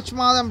மார்ச்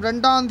மாதம்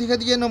 2ஆம்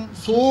தேதி எனும்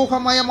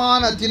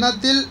சோகமயமான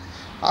தினத்தில்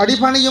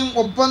அடிபணியும்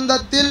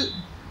ஒப்பந்தத்தில்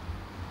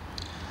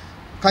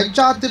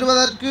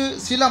கைச்சாத்திடுவதற்கு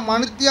சில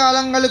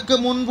மணித்தியாலங்களுக்கு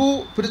முன்பு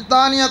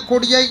பிரித்தானிய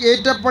கொடியை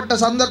ஏற்றப்பட்ட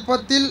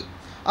சந்தர்ப்பத்தில்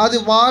அது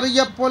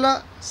வாரிய போல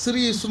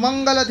ஸ்ரீ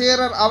சுமங்கல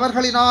தேரர்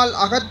அவர்களினால்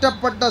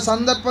அகற்றப்பட்ட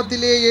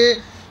சந்தர்ப்பத்திலேயே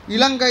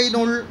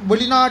இலங்கையினுள்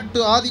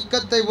வெளிநாட்டு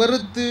ஆதிக்கத்தை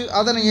வெறுத்து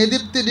அதனை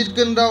எதிர்த்து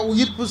நிற்கின்ற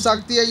உயிர்ப்பு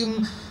சக்தியையும்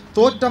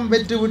தோற்றம்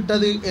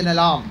பெற்றுவிட்டது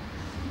எனலாம்.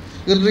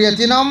 இன்றைய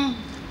தினம்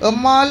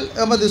எம்மால்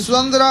எமது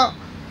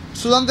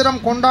சுதந்திரம்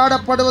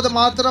கொண்டாடப்படுவது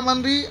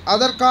மாத்திரமன்றி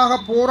அதற்காக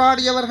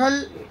போராடியவர்கள்,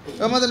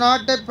 எமது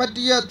நாட்டை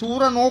பற்றிய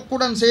தூர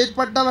நோக்குடன்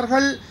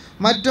செயற்பட்டவர்கள்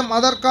மற்றும்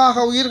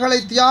அதற்காக உயிர்களை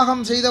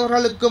தியாகம்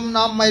செய்தவர்களுக்கும்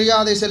நாம்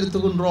மரியாதை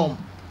செலுத்துகின்றோம்.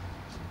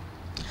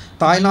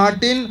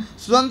 தாய்நாட்டின்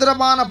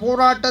சுதந்திரமான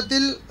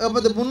போராட்டத்தில்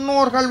எமது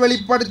முன்னோர்கள்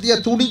வெளிப்படுத்திய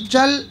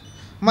துணிச்சல்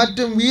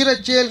மற்றும்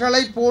வீரச்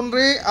செயல்களை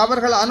போன்றே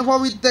அவர்கள்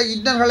அனுபவித்த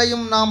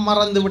இன்னல்களையும் நாம்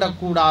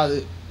மறந்துவிடக்கூடாது.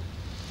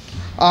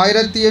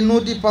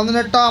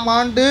 1818ஆம்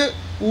ஆண்டு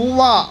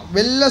ஊவா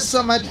வெல்லச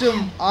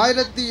மற்றும்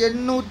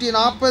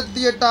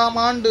 1848ஆம்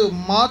ஆண்டு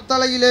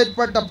மாத்தளையில்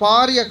ஏற்பட்ட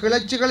பாரிய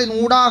கிளர்ச்சிகளின்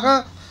ஊடாக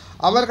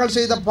அவர்கள்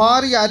செய்த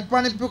பாரிய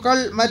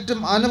அர்ப்பணிப்புகள்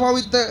மற்றும்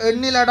அனுபவித்த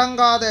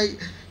எண்ணிலடங்காத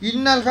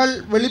இன்னல்கள்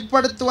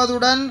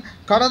வெளிப்படுத்துவதுடன்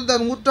கடந்த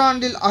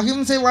நூற்றாண்டில்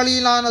அகிம்சை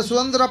வழியிலான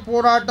சுதந்திர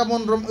போராட்டம்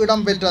ஒன்றும்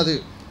இடம்பெற்றது.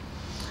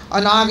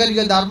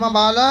 அநாகரிக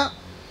தர்மபால,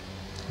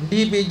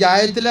 டிபி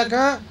ஜெயதிலக,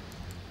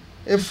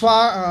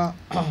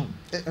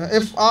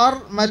 எஃப்ஆர்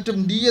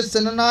மற்றும் டிஎஸ்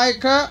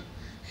செனநாயக்க,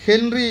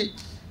 ஹென்றி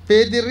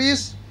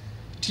பேதிரிஸ்,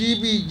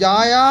 டிபி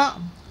ஜாயா,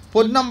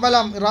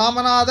 Ponnambalam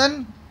Ramanathan,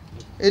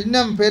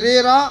 nm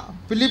Perera,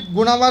 Philip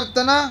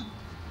Gunawardena,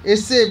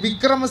 S A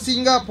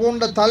Wickremesinghe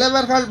போன்ற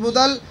தலைவர்கள்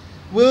முதல்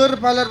வேறு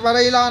பலர்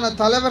வரையிலான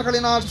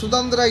தலைவர்களினால்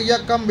சுதந்திர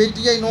இயக்கம்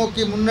வெற்றியை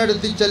நோக்கி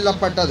முன்னெடுத்து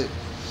செல்லப்பட்டது.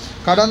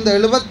 கடந்த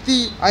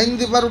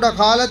 75 வருட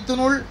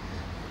காலத்தினுள்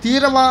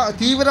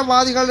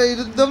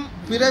தீவிரவாதிகளிலிருந்தும்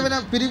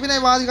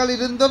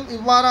பிரிவினைவாதிகளிலிருந்தும்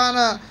இவ்வாறான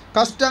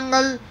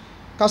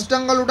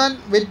கஷ்டங்களுடன்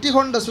வெற்றி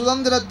கொண்ட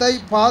சுதந்திரத்தை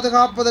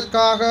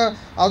பாதுகாப்பதற்காக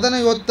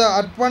அதனை ஒத்த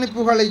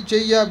அர்ப்பணிப்புகளை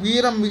செய்ய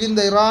வீரம் மிகுந்த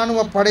இராணுவ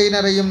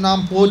படையினரையும்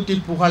நாம் போற்றி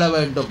புகழ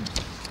வேண்டும்.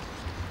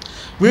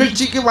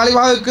 வீழ்ச்சிக்கு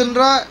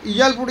வழிவகுக்கின்ற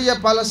இயல்புடைய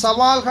பல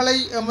சவால்களை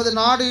எமது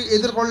நாடு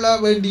எதிர்கொள்ள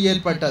வேண்டி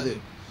ஏற்பட்டது.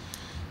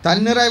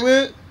 தன்னிறைவு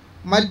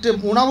மற்றும்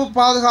உணவு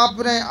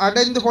பாதுகாப்பினை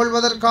அடைந்து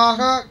கொள்வதற்காக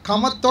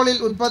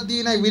கமத்தொழில்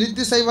உற்பத்தியினை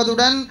விருத்தி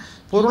செய்வதுடன்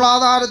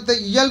பொருளாதாரத்தை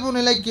இயல்பு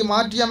நிலைக்கு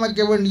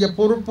மாற்றியமைக்க வேண்டிய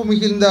பொறுப்பு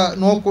மிகுந்த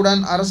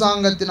நோக்குடன்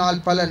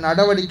அரசாங்கத்தினால் பல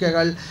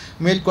நடவடிக்கைகள்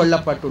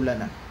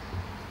மேற்கொள்ளப்பட்டுள்ளன.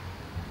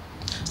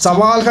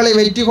 சவால்களை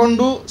வெற்றி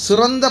கொண்டு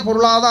சிறந்த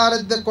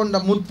பொருளாதாரத்தை கொண்ட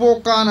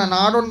முற்போக்கான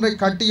நாடொன்றை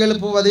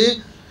கட்டியெழுப்புவது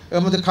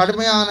எமது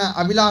கடுமையான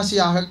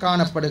அபிலாஷையாக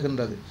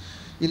காணப்படுகின்றது.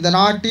 இந்த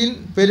நாட்டின்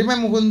பெருமை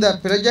மிகுந்த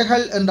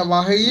பிரஜைகள் என்ற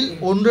வகையில்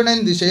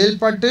ஒன்றிணைந்து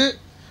செயல்பட்டு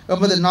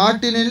எமது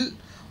நாட்டினில்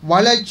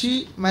வளர்ச்சி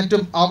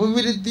மற்றும்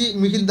அபிவிருத்தி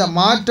மிகுந்த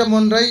மாற்றம்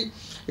ஒன்றை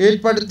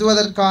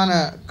ஏற்படுத்துவதற்கான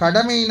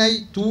கடமையினை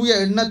தூய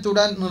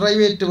எண்ணத்துடன்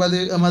நிறைவேற்றுவது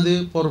எமது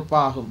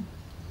பொறுப்பாகும்.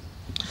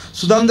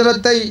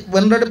 சுதந்திரத்தை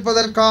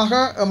வென்றெடுப்பதற்காக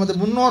எமது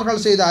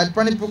முன்னோர்கள் செய்த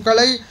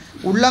அர்ப்பணிப்புகளை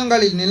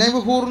உள்ளங்களில்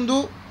நினைவு கூர்ந்து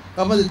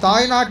எமது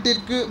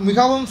தாய்நாட்டிற்கு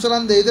மிகவும்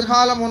சிறந்த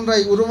எதிர்காலம் ஒன்றை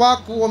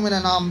உருவாக்குவோம்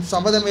என நாம்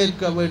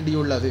சபதமேற்க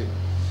வேண்டியுள்ளது.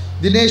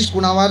 தினேஷ்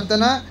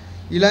குணவர்த்தன,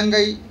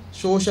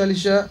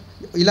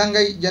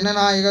 இலங்கை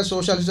ஜனநாயக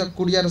சோஷலிச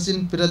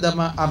குடியரசின் பிரதம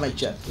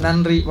அமைச்சர்.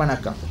 நன்றி,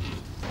 வணக்கம்.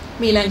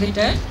 මීළඟට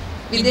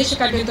විදේශ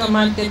කටයුතු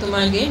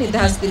අමාත්‍යතුමාගේ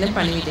නිදහස් දින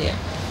පණිවිඩය.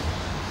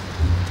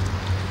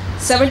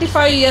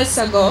 75 years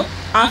ago,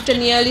 after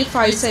nearly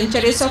 5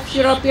 centuries of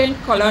European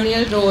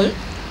colonial rule,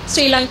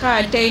 Sri Lanka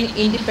attained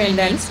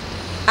independence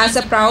as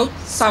a proud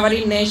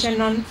sovereign nation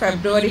on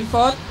February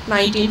 4,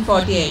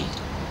 1948.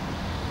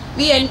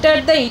 We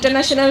entered the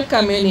international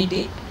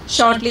community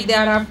shortly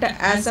thereafter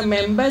as a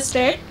member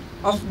state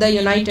of the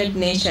United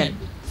Nations,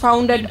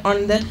 founded on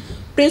the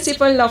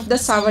principle of the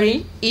sovereign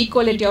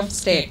equality of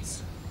states.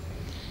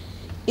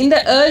 In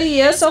the early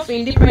years of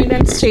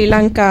independent Sri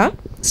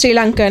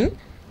Lankan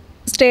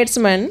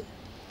statesmen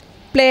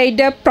played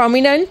a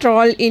prominent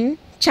role in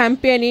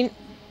championing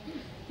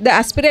the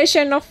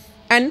aspiration of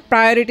and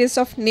priorities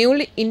of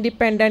newly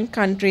independent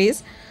countries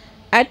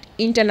at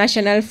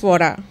international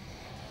fora.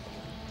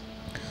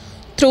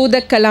 Through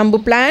the Colombo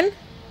Plan,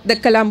 the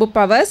Colombo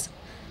Powers,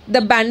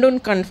 the Bandung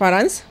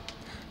Conference,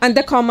 and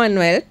the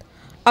Commonwealth,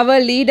 our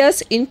leaders,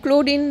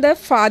 including the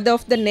father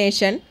of the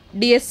nation,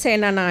 D.S.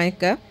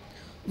 Senanayake,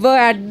 were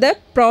at the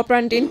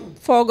forefront in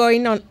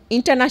foregoing on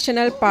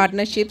international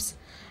partnerships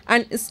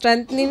and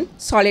strengthening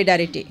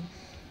solidarity.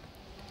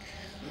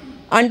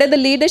 Under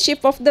the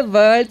leadership of the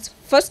world's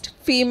first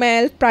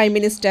female Prime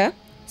Minister,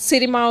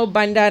 Sirimao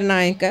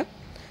Bandaranaike,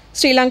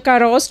 Sri Lanka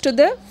rose to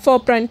the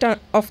forefront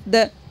of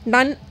the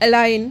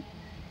non-aligned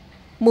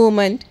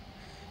movement,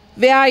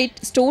 where it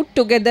stood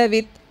together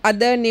with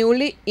other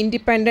newly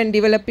independent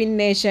developing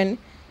nations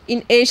in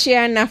Asia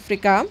and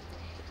Africa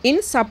in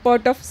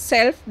support of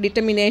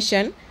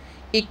self-determination,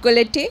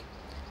 equality,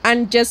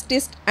 and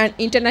justice and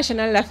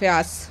international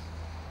affairs.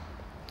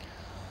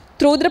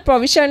 Through the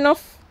provision of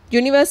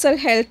universal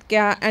health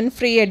care and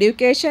free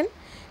education,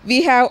 we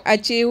have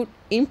achieved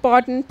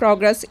important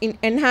progress in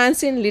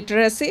enhancing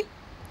literacy,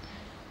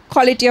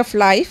 quality of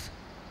life,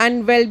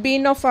 and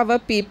well-being of our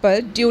people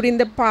during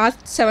the past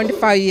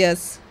 75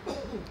 years.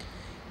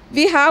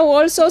 We have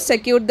also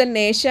secured the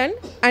nation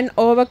and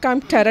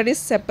overcome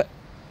terrorist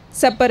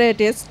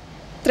separatist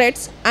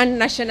threats and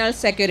national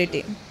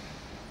security.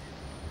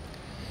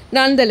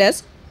 Nonetheless,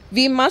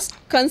 we must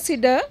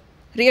consider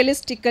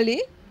realistically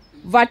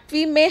what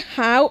we may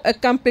have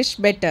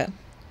accomplished better.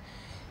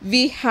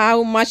 We have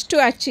much to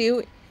achieve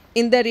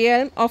in the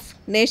realm of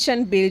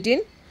nation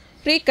building,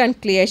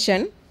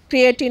 reconciliation,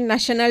 creating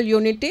national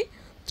unity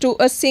through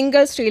a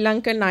single Sri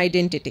Lankan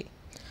identity,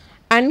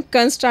 and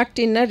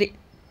constructing a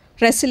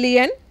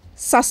resilient,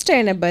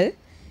 sustainable,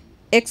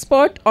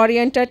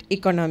 export-oriented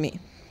economy.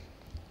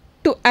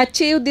 To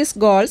achieve these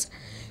goals,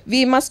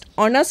 we must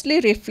honestly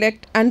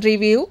reflect and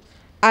review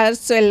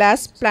as well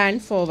as plan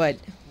forward.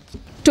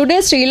 Today,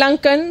 Sri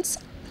Lankans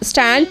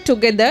stand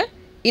together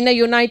in a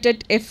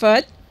united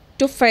effort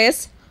to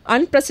face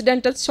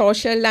unprecedented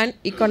social and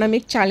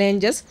economic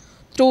challenges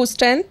through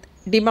strength,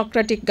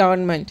 democratic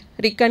government,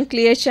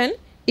 reconciliation,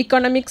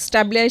 economic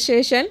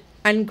stabilization,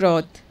 and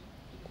growth.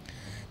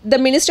 The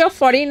Ministry of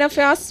Foreign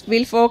Affairs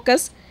will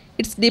focus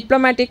its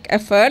diplomatic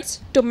efforts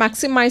to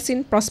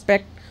maximizing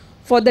prospect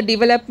for the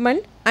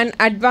development and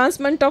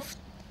advancement of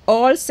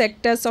all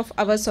sectors of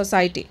our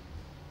society.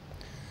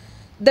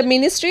 The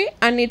Ministry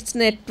and its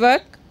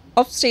network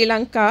of Sri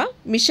Lanka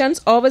missions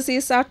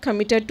overseas are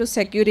committed to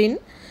securing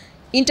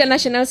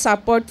international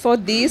support for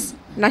these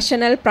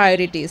national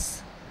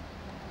priorities.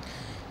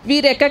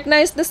 We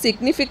recognize the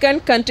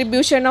significant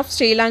contribution of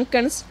Sri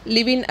Lankans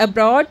living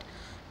abroad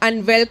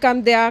and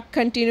welcome their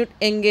continued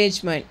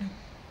engagement.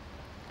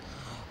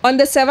 On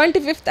the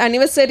 75th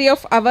anniversary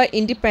of our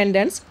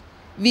independence,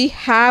 we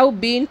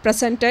have been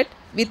presented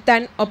with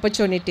an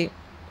opportunity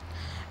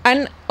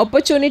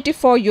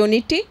for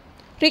unity,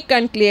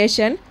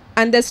 reconciliation,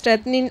 and the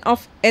strengthening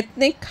of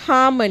ethnic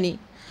harmony,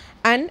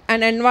 and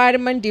an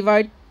environment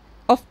devoid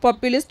of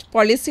populist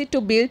policy to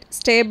build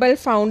stable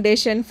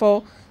foundation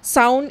for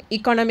sound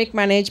economic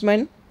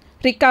management,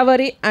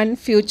 recovery, and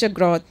future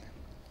growth.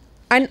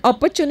 An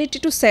opportunity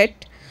to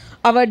set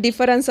our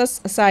differences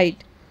aside,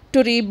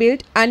 to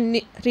rebuild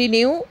and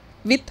renew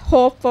with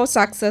hope for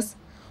success,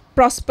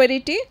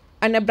 prosperity,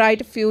 and a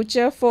bright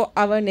future for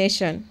our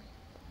nation.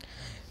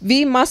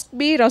 We must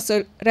be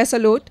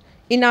resolute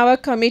in our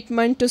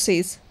commitment to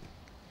cease.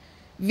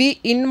 We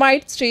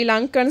invite Sri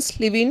Lankans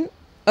living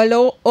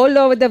all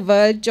over the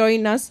world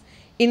join us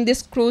in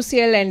this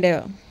crucial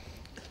endeavor.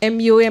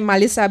 M.U.A.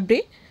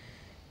 Malisabri,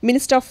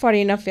 Minister of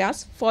Foreign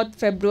Affairs, 4th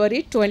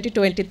February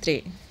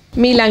 2023.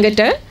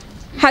 මීළඟට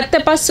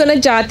 75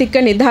 වන ජාතික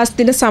නිදහස්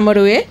දින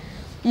සමරුවේ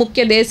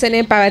මුඛ්‍ය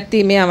දේශනය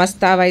පැවැත්වීමේ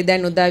අවස්ථාවයි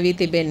දැන් උදා වී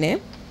තිබෙන්නේ.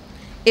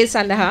 ඒ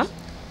සඳහා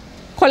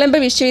කොළඹ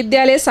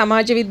විශ්වවිද්‍යාලයේ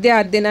සමාජ විද්‍යා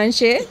අධ්‍යයන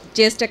අංශයේ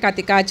ජ්‍යෙෂ්ඨ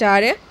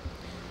කතිකාචාර්ය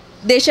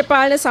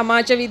දේශපාලන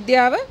සමාජ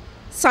විද්‍යාව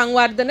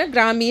සංවර්ධන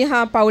ග්‍රාමීය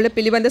හා පවුල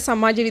පිළිබඳ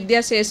සමාජ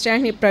විද්‍යා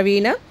ශ්‍රේෂ්ඨයන්හි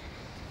ප්‍රවීණ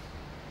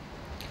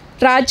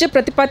රාජ්‍ය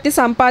ප්‍රතිපත්ති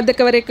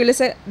සම්පාදකවරයෙකු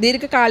ලෙස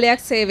දීර්ඝ කාලයක්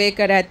සේවය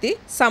කර ඇති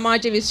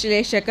සමාජ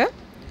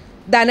විශ්ලේෂක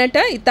දැනට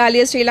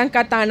ඉතාලිය ශ්‍රී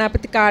ලංකා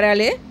තානාපති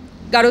කාර්යාලයේ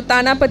ගරු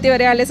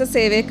තානාපතිවරයා ලෙස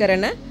සේවය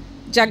කරන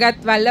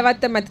ජගත්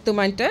වල්ලවත්ත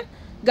මැතිතුමන්ට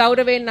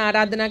ගෞරවයෙන්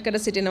ආරාධනා කර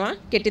සිටිනවා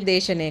කෙටි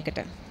දේශනයකට.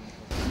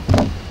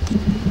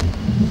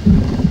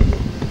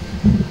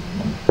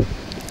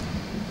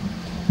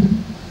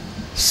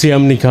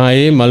 සියම්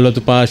නිකායේ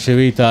මල්වතු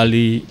පාර්ශවයේ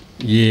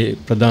ඉතාලියේ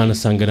ප්‍රධාන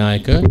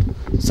සංඝනායක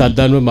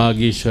සද්ධර්ම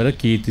මාගීශ්වර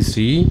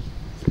කීර්තිශ්‍රී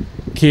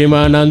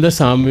කේමානන්ද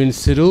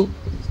සාමවින්සිරු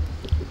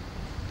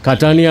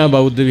කටානියා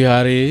බෞද්ධ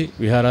විහාරයේ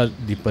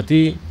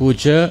විහාරාධිපති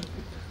පූජ්‍ය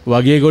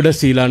වගේගොඩ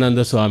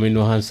සීලානන්ද ස්වාමින්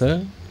වහන්සේ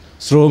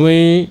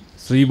ශ්‍රෝමයේ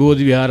ශ්‍රී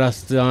බෝධි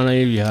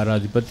විහාරස්ථානයේ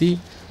විහාරාධිපති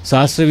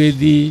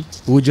ශාස්ත්‍රවේදී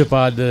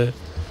පූජ්‍යපාද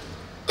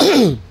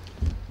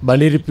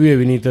බණිරිපුවේ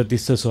විනීත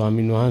තිස්ස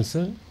ස්වාමින්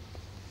වහන්සේ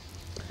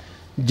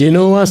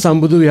ජෙනෝවා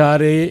සම්බුදු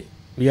විහාරයේ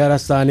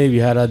විහාරස්ථානයේ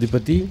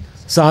විහාරාධිපති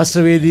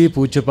ශාස්ත්‍රවේදී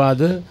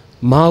පූජ්‍යපාද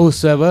මහා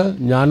උත්සව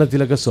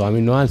ඥානතිලක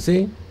ස්වාමින්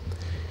වහන්සේ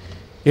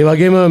ඒ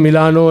වගේම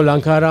මිලානෝ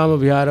ලංකාරාම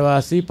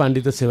විහාරවාසී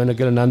පඬිත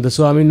සෙවණකල නන්ද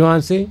ස්වාමින්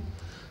වහන්සේ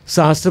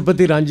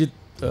ශාස්ත්‍රපති රංජිත්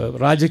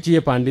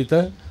රාජකීය පඬිත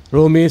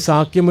රෝමේ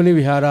ශාක්‍යමුනි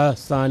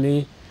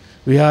විහාරස්ථානයේ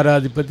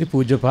විහාරාධිපති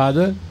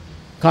පූජ්‍යපාද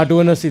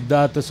කටුවන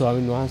සිද්ධාර්ථ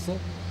ස්වාමින් වහන්සේ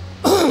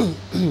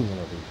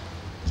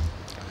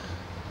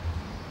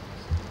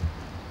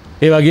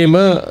ඒ වගේම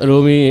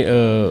රෝමී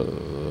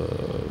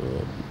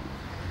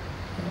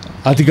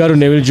අතිගරු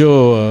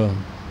නෙවිල්ජෝ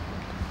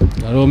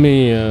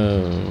රෝමී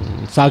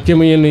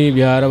ශාක්‍යමුනි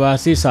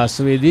විහාරවාසී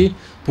ශාස්ත්‍රවේදී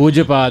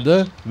පූජ්‍යපාද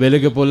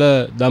වෙලගපොළ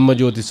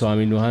ධම්මජෝති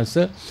ස්වාමින්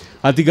වහන්සේ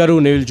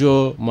අතිගරු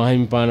නෙවිල්ජෝ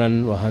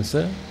මහිමිපාණන්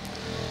වහන්සේ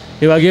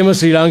ඒ වගේම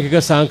ශ්‍රී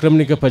ලාංකික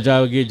සංක්‍රමණික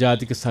ප්‍රජාවගේ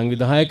ජාතික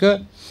සංවිධායක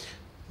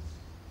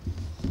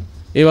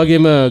ඒ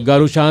වගේම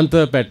ගරු ශාන්ත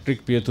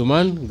පැට්‍රික්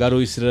පියතුමන්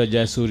ගරු ඉස්ර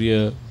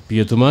ජයසූරිය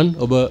පියතුමන්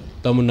ඔබ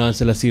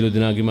තමුන්නාන්සලා සීල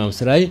දෙනාගේම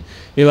අවසරයි.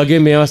 ඒ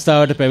වගේම මේ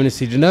අවස්ථාවට පැමිණ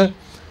සිටින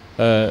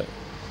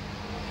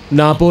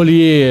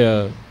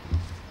නාපෝලියේ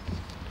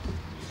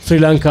ශ්‍රී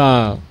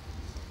ලංකා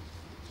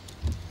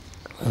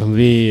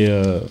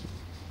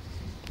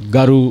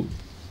ගරු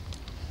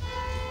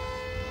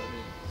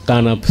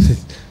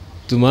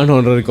තානාපතිතුමන්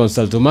හොනරරි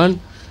කොන්සල්තුමන්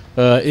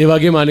ඒ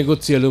වගේම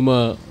අනිකුත් සියලුම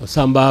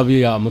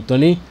සම්භාව්‍ය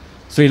අමුත්තනි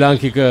ශ්‍රී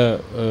ලාංකික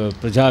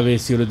ප්‍රජාවේ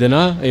සියලු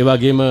දෙනා ඒ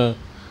වගේම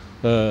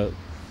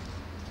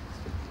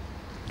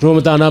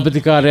රෝම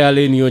තානාපති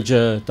කාර්යාලයේ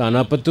නියෝජ්‍ය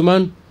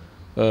තානාපතිතුමන්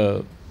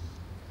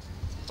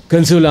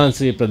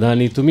කන්සුලාන්සී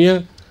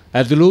ප්‍රධානීතුමිය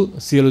ඇතුළු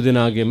සියලු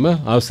දෙනාගෙන්ම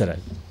අවසරයි.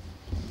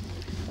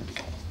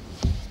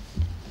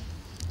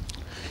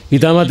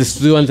 ඉතාමත්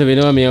ස්තුතිවන්ත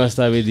වෙනවා මේ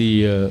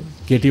අවස්ථාවේදී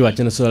කෙටි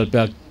වචන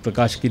ස්වල්පයක්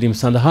ප්‍රකාශ කිරීම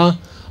සඳහා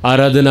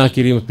ආරාධනා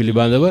කිරීම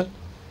පිළිබඳව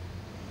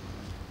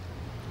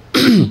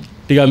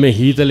ටිකක් මේ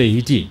හීතලේ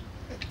හිටියේ.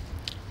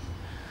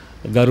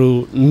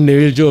 ගරු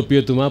නෙවිල්ජෝ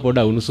පියතුමා පොඩ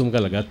උණුසුම්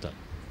කරලා ගත්තා.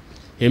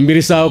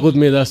 එම්බිරිසාවකුත්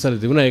මේ දවස්වල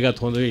තිබුණා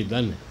ඒකත් හොඳ වෙයි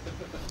දන්නේ.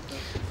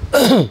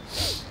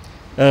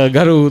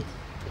 ගරු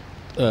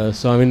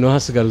ස්වාමීන්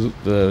වහන්සේ ගරු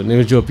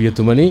නෙවිල්ජෝ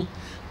පියතුමනි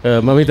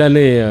මම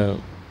හිතන්නේ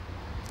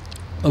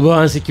ඔබ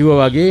වහන්සේ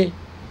කිව්වා වගේ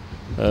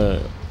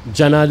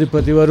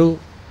ජනාධිපතිවරු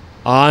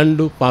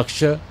ආණ්ඩු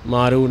පක්ෂ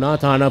මාරු වුණා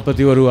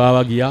තානාපතිවරු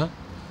ආවා ගියා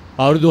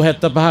අවුරුදු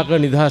 75ක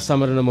නිදහස්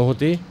සමරන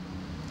මොහොතේ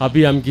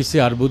අපි යම්කිසි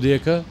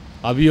අර්බුදයක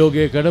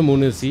අභියෝගයකට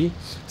මුහුණ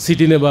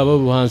සිටින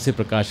බව වහන්සේ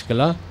ප්‍රකාශ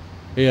කළා.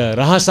 එය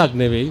රහසක්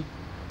නෙවෙයි.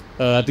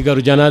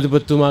 අතිගරු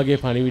ජනාධිපතිතුමාගේ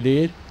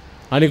පණිවිඩයේ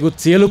අනිකුත්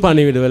සියලු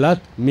පණිවිඩවලත්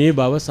මේ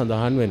බව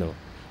සඳහන් වෙනවා.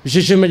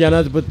 විශේෂයෙන්ම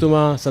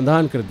ජනාධිපතිතුමා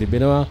සඳහන් කර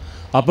තිබෙනවා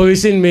අප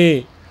විසින්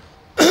මේ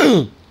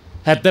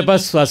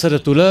 75 වසර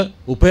තුල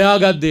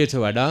උපයාගත් දේට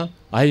වඩා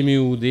අහිමි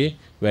වූ දේ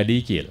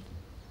වැඩි කියලා.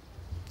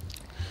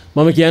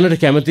 මම කියන්නට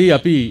කැමතියි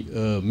අපි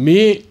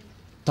මේ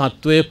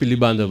තත්වය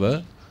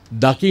පිළිබඳව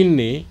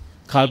දකින්නේ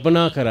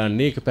කල්පනා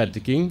කරන්නේ එක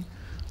පැත්තකින්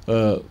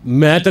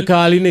මෑත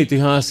කාලීන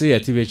ඉතිහාසයේ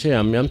ඇතිවෙච්ච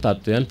යම් යම්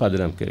තත්වයන්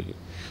පදනම් කරගෙන.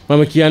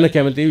 මම කියන්න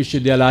කැමතියි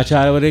විශ්වවිද්‍යාල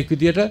ආචාර්යවරයෙක්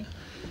විදියට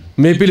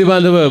මේ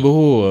පිළිබඳව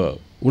බොහෝ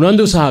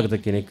උනන්දු සහගත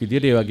කෙනෙක්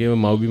විදියට ඒ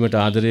වගේම මව්බිමට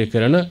ආදරය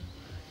කරන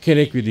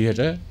කෙනෙක්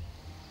විදියට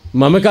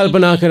මම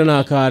කල්පනා කරන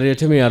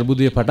ආකාරයට මේ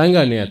අර්බුදය පටන්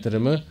ගන්න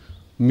ඇතරම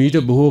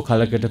මීට බොහෝ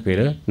කලකට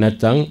පෙර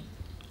නැත්නම්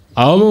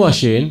අවම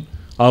වශයෙන්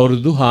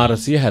අවුරුදු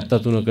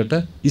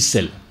 473කට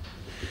ඉස්සෙල්ලා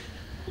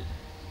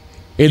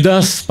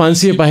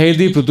 1505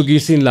 දී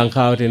පෘතුගීසීන්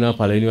ලංකාවට එන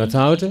පළවෙනි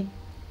වතාවට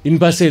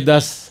ඉන්පස්සේ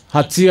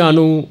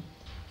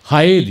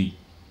 1796 දී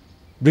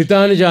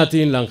බ්‍රිතාන්‍ය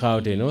ජාතීන්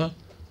ලංකාවට එනවා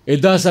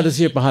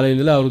 1815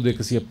 ඉඳලා අවුරුදු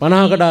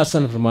 150කට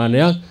ආසන්න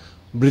ප්‍රමාණයක්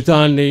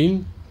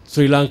බ්‍රිතාන්‍යයින්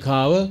ශ්‍රී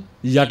ලංකාව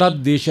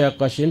යටත් දේශයක්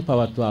වශයෙන්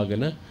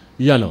පවත්වාගෙන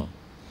යනවා.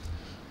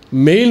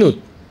 මේනුත්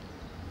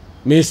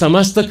මේ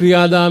සමස්ත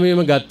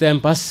ක්‍රියාදාමයේම ගත්තයන්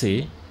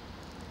පස්සේ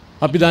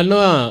අපි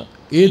දන්නවා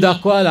ඒ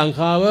දක්වා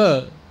ලංකාව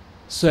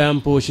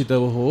ස්වයං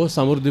පෝෂිතව හෝ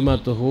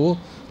සමෘද්ධිමත්ව හෝ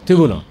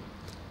තිබුණා.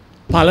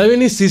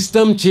 පළවෙනි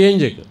සිස්ටම්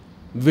චේන්ජ් එක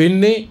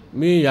වෙන්නේ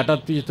මේ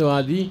යටත්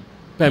විජිතවාදී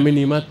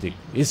පැමිණීමත් එක්ක.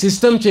 ඒ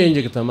සිස්ටම් චේන්ජ්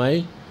එක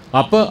තමයි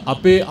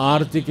අපේ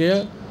ආර්ථිකය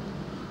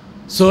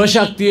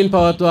ස්වශක්තියෙන්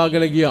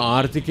පවත්වාගෙන ගිය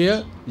ආර්ථිකය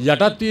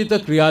යටත් විජිත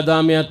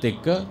ක්‍රියාදාමයත්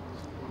එක්ක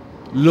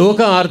ලෝක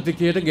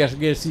ආර්ථිකයට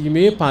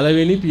ගැසීමේ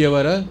පළවෙනි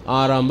පියවර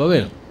ආරම්භ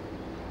වෙනවා.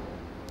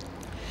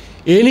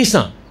 ඒ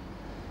නිසා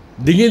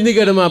දිගින්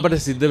දිගටම අපට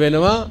සිද්ධ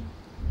වෙනවා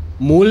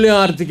මූල්‍ය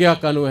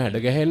ආර්ථිකයක් අනුව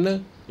හැඩගැහෙන්න.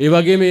 ඒ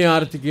වගේ මේ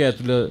ආර්ථිකය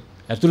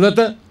ඇතුළත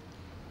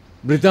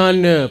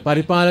බ්‍රිතාන්‍ය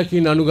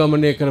පරිපාලකයන්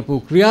අනුගමනය කරපු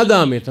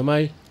ක්‍රියාදාමය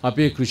තමයි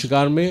අපේ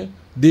කෘෂිකර්මය,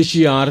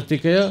 දේශීය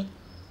ආර්ථිකය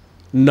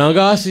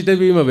නගා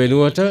සිටවීම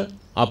වෙනුවට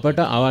අපට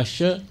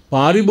අවශ්‍ය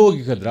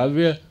පාරිභෝගික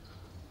ද්‍රව්‍ය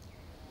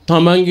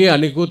තමන්ගේ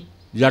අනිකුත්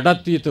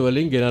යටත් විජිත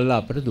වලින් ගෙනල්ලා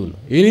අපට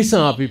දුන්නා. ඒ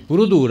නිසා අපි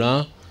පුරුදු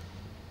වුණා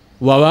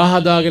වවා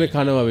හදාගෙන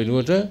කනවා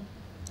වෙනුවට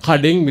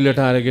කඩෙන් මිලට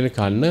අරගෙන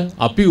කන්න,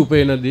 අපි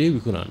උපයන දේ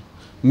විකුණන්න.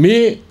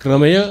 මේ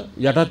ක්‍රමය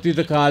යටත්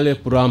විජිත කාලය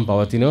පුරාම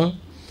පවතිනවා.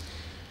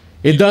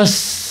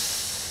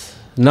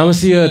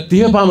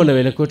 1930 පමණ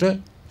වෙනකොට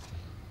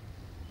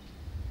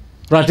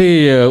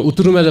රටේ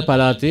උතුරු මැද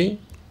පළාතේ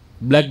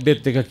බ්ලැක්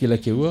ඩෙත් එක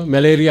කියලා කිව්වා.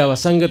 මැලේරියා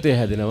වසංගතය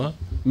හැදෙනවා.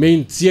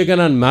 මේන් 100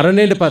 ගණන්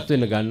මරණයටපත්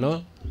වෙන්න ගන්නවා.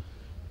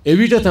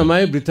 එවිට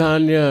තමයි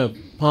බ්‍රිතාන්‍ය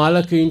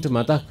පාලකයින්ට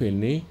මතක්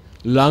වෙන්නේ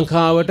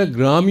ලංකාවට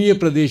ග්‍රාමීය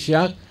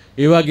ප්‍රදේශයක්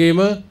ඒ වගේම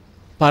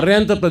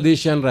පර්යන්ත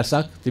ප්‍රදේශයන්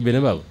රැසක් තිබෙන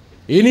බව.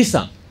 ඒ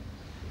නිසා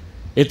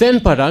එතෙන්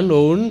පටන්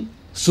ඔවුන්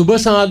සුබ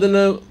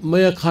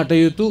සාධනමය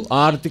කටයුතු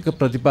ආර්ථික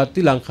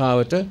ප්‍රතිපත්ති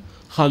ලංකාවට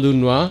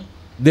හඳුන්වා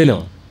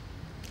දෙනවා.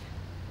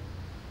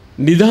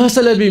 නිදහස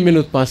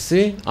ලැබීමෙනුත්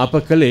පස්සේ අප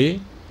කළේ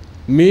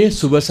මේ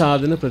සුබ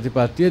සාධන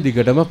ප්‍රතිපත්තිය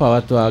දිගටම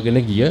පවත්වාගෙන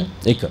ගිය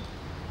එක.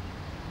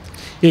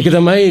 ඒක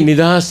තමයි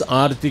නිදහස්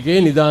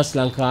ආර්ථිකයේ නිදහස්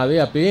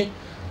ලංකාවේ අපේ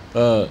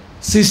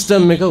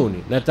සිස්ටම් එක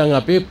උනේ. නැත්නම්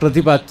අපේ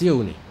ප්‍රතිපත්තිය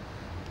උනේ.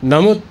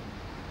 නමුත්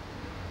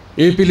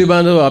ඒ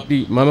පිළිබඳව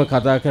මම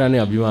කතා කරන්නේ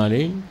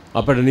අභිමානයෙන්.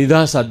 අපට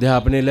නිදහස්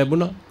අධ්‍යාපනය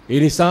ලැබුණා. ඒ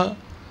නිසා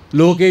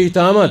ලෝකයේ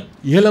ඉතාමත්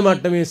ඉහළ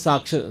මට්ටමේ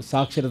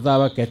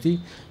සාක්ෂරතාවක් ඇති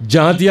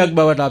ජාතියක්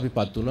බවට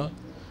අපිපත් වුණා.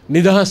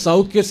 නිදහස්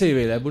සෞඛ්‍ය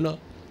සේවය ලැබුණා.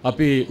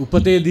 අපේ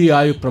උපතේදී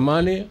ආයු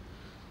ප්‍රමාණය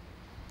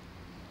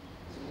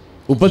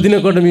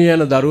උපදිනකොට මිය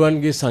යන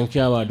දරුවන්ගේ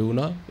සංඛ්‍යාව අඩු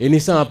වුණා. ඒ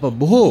නිසා අප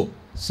බොහෝ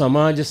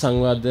සමාජ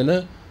සංවර්ධන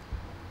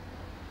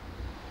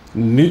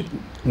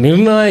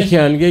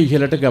නිර්ණායකයන්ගේ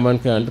ඉහළට ගමන්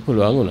කරන්න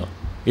පුළුවන් වුණා.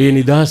 ඒ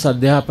නිදහස්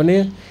අධ්‍යාපනය,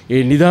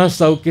 ඒ නිදහස්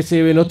සෞඛ්‍ය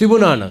සේවය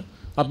නොතිබුණා නම්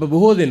අප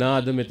බොහෝ දෙනා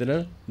අද මෙතන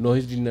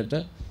නොහිටින්නට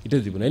ඉඩ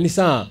තිබුණා. ඒ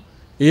නිසා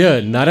එය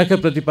නරක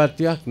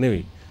ප්‍රතිපත්තියක්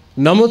නෙවෙයි.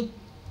 නමුත්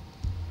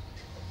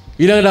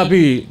ඊළඟට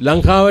අපි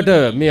ලංකාවට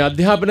මේ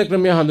අධ්‍යාපන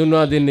ක්‍රමය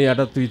හඳුන්වා දෙන්නේ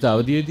යටත් විජිත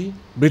අවධියේදී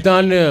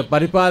බ්‍රිතාන්‍ය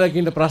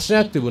පරිපාලකයින්ට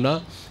ප්‍රශ්නයක් තිබුණා.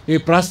 ඒ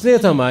ප්‍රශ්නය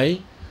තමයි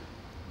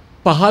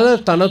පහළ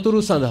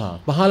තනතුරු සඳහා,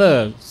 පහළ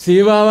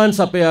සේවාවන්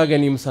සපයා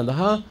ගැනීම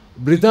සඳහා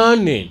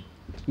බ්‍රිතාන්‍යයෙන්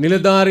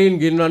නිලධාරීන්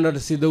ගෙන්වන්නට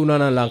සිද්ධ වුණා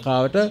නම්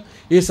ලංකාවට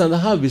ඒ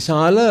සඳහා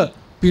විශාල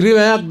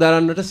පිරිවැයක්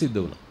දරන්නට සිද්ධ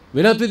වුණා.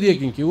 වෙනත්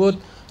විදියකින් කිව්වොත්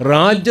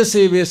රාජ්‍ය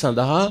සේවය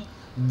සඳහා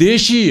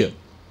දේශීය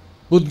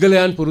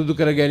පුද්ගලයන් පුරුදු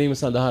කර ගැනීම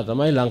සඳහා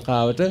තමයි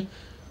ලංකාවට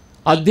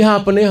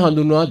අධ්‍යාපනය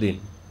හඳුන්වා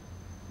දෙන්නේ.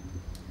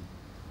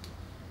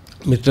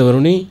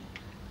 මිත්‍රවරුනි,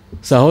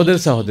 සහෝදර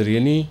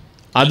සහෝදරියනි,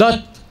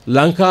 අදත්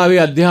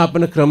ලංකාවේ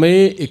අධ්‍යාපන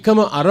ක්‍රමයේ එකම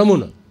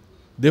අරමුණ,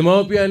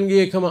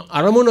 දෙමව්පියන්ගේ එකම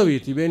අරමුණ වී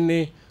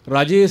තිබෙන්නේ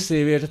රජයේ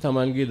සේවයට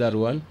තමන්ගේ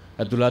දරුවන්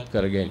ඇතුළත්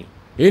කර ගැනීම.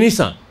 ඒ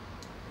නිසා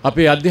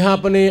අපේ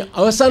අධ්‍යාපනයේ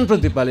අවසන්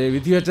ප්‍රතිඵලයේ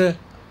විදිහට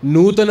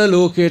නූතන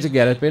ලෝකයට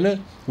ගැලපෙන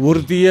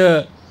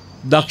වෘත්තීය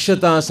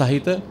දක්ෂතා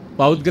සහිත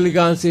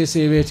පෞද්ගලිකාංශයේ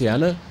සේවයට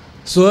යන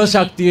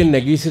ස්වශක්තියෙන්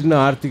නැගී සිටින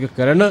ආර්ථික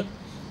කරන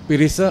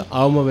පිරිස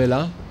අවම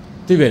වෙලා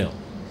තිබෙනවා.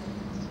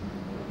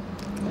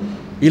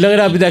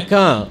 ඊළඟට අපි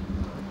දැක්කා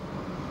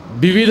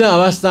විවිධ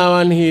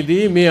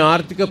අවස්ථාවන්හිදී මේ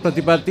ආර්ථික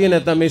ප්‍රතිපත්තිය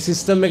නැත්නම් මේ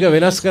සිස්ටම් එක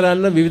වෙනස්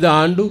කරන්න විවිධ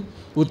ආණ්ඩු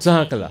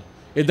උත්සාහ කළා.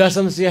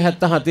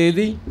 1977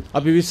 දී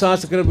අපි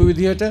විශ්වාස කරපු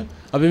විදිහට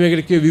අපි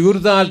මේකට කිය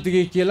විවෘත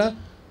ආර්ථිකය කියලා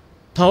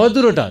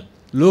තවදුරටත්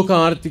ලෝක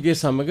ආර්ථිකයේ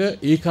සමග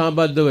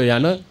ඒකාබද්ධව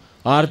යන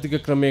ආර්ථික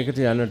ක්‍රමයකට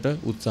යන්නට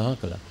උත්සාහ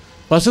කළා.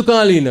 පසු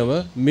කාලීනව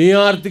මේ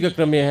ආර්ථික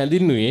ක්‍රමය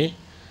හැඳින්වුවේ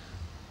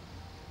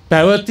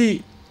පැවති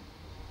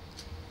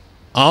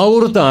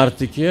ආවෘත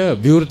ආර්ථිකය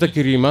විවෘත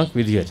කිරීමක්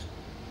විදිහට.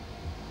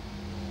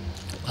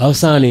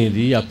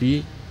 අවසානයේදී අපි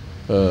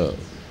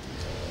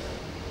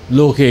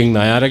ලෝකයෙන්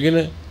ණය අරගෙන,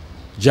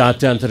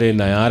 ජාත්‍යන්තරයෙන්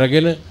ණය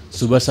අරගෙන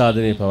සුබ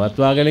සාධනය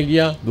පවත්වාගෙන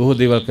ගියා. බොහෝ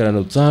දේවල්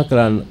කරන්න උත්සාහ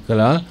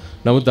කළා.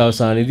 නමුත්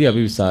අවසානයේදී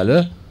අපි විශාල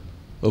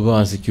ඔබ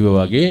වහන්සේ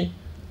කිව්වා වගේ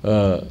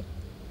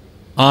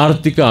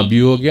ආර්ථික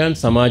අභියෝගයන්,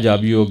 සමාජ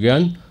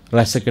අභියෝගයන්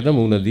රැසකට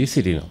මුහුණ දී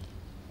සිටිනවා.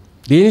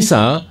 ඒ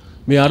නිසා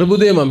මේ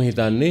අර්බුදය මම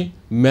හිතන්නේ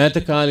මෑත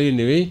කාලයේ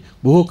නෙවෙයි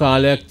බොහෝ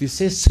කාලයක්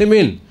තිස්සේ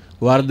සෙමෙන්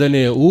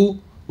වර්ධනය වූ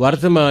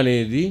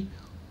වර්තමානයේදී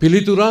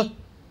පිළිතුරක්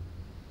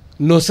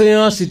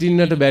නොසොයා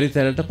සිටින්නට බැරි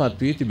තැනටපත්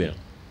වී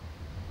තිබෙනවා.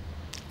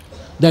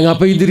 දැන්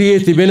අප ඉදිරියේ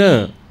තිබෙන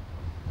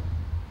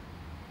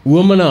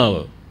උවමනාව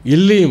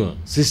ඉල්ලීම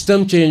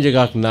සිස්ටම් චේන්ජ්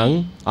එකක් නම්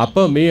අප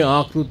මේ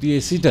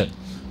ආකෘතියේ සිට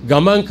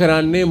ගමන්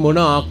කරන්නේ මොන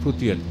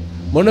ආකෘතියද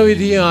මොන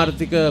විදිහේ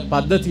ආර්ථික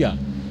පද්ධතියක්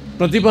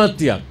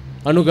ප්‍රතිපත්තියක්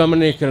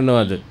අනුගමනය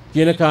කරනවද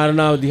කියන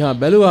කාරණාව දිහා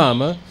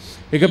බැලුවාම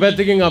එක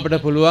පැත්තකින් අපිට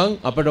පුළුවන්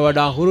අපිට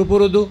වඩා හුරු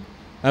පුරුදු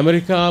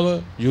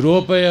ඇමරිකාව,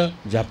 යුරෝපය,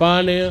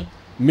 ජපානය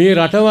මේ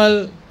රටවල්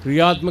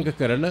ක්‍රියාත්මක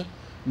කරන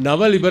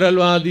නව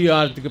ලිබරල්වාදී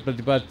ආර්ථික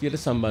ප්‍රතිපත්තියට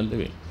සම්බන්ධ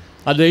වෙන්න.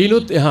 අද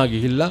ඊනුත් එහා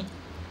ගිහිල්ලා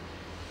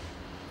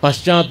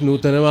පශ්චාත්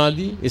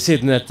නූතනවාදී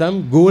එසේත් නැත්නම්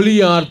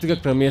ගෝලීය ආර්ථික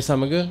ක්‍රමයේ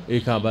සමග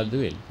ඒකාබද්ධ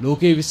වෙන්න.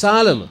 ලෝකයේ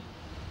විශාලම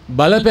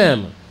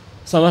බලපෑම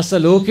සමස්ත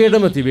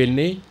ලෝකයටම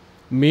තිබෙන්නේ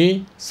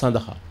මේ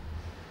සඳහා.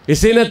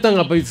 එසේ නැත්නම්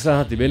අප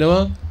ඉස්සරහ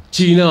තිබෙනවා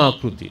චීන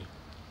ආකෘතිය.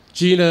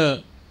 චීනය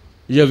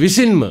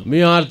විසින්ම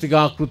මේ ආර්ථික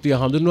ආකෘතිය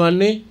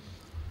හඳුන්වන්නේ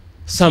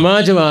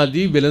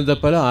සමාජවාදී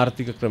වෙළඳපළ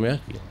ආර්ථික ක්‍රමයක්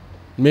කියලා.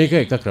 මේක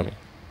එක ක්‍රමයක්.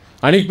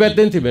 අනික්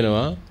පැත්තෙන්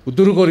තිබෙනවා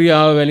උතුරු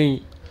කොරියාව වැනි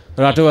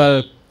රටවල්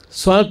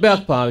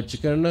ස්වල්පයක් පාවිච්චි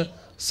කරන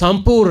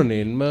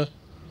සම්පූර්ණයෙන්ම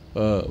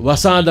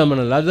වසා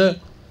දමන ලද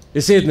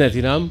එසේත්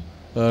නැතිනම්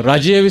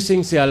රජය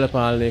විසින් සියල්ල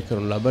පාලනය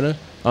කරනු ලබන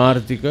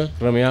ආර්ථික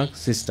ක්‍රමයක්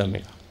සිස්ටම්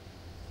එක.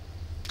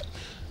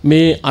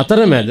 මේ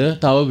අතරමැද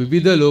තව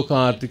විවිධ ලෝක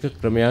ආර්ථික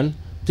ක්‍රමයන්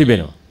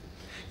තිබෙනවා.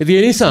 ඉතින්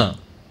ඒ නිසා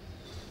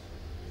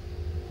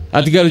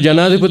අතිගරු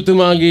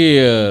ජනාධිපතිතුමාගේ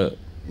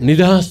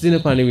නිදහස් දින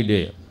පණිවිඩය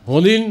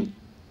හොඳින්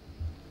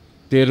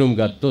තේරුම්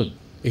ගත්තොත්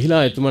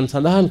එහිලා එතුමන්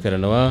සඳහන්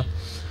කරනවා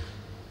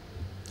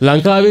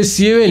ලංකාවේ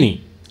 100 වෙනි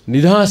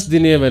නිදහස්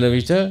දිනය වන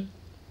විට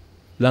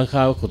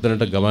ලංකාව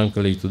කොතනට ගමන්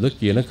කළ යුතුද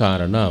කියන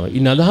කාරණාව.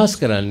 ඉන් අදහස්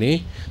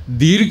කරන්නේ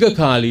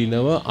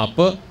දීර්ඝකාලීනව අප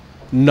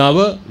නව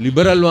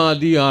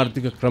ලිබරල්වාදී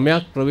ආර්ථික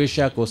ක්‍රමයක්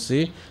ප්‍රවේශයක්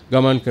ඔස්සේ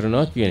ගමන්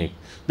කරනවා කියන එක.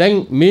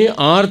 දැන් මේ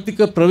ආර්ථික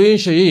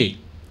ප්‍රවේශයේ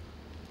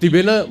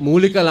තිබෙන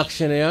මූලික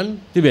ලක්ෂණයන්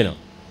තිබෙනවා.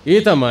 ඒ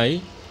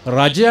තමයි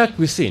රජයක්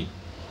විසින්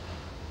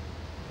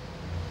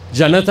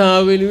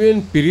ජනතාව වෙනුවෙන්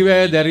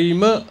පිරිවැය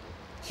දැරීම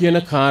කියන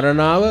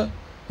කාරණාව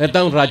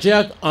නැත්නම්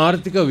රජයක්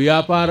ආර්ථික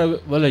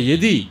ව්‍යාපාරවල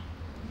යෙදී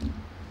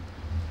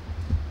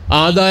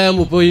ආදායම්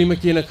උපයීම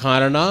කියන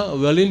කාරණා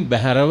වලින්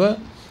බැහැරව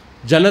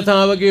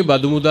ජනතාවගේ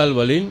බදු මුදල්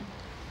වලින්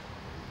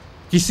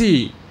කිසි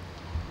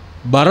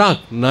බරක්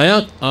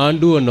ණයක්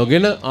ආණ්ඩුව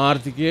නොගෙන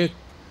ආර්ථිකයේ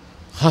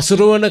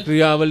හසුරවන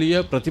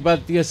ක්‍රියාවලිය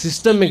ප්‍රතිපත්තිය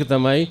සිස්ටම් එක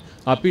තමයි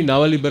අපි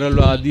නව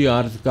ලිබරල්වාදී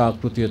ආර්ථික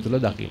ආකෘතිය තුළ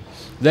දකින්නේ.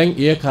 දැන්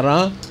එය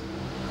කරා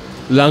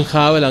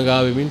ලංකාව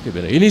ළඟා වෙමින්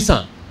තිබෙනවා. ඒ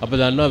නිසා අප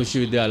දන්නවා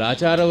විශ්වවිද්‍යාල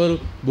ආචාර්යවරු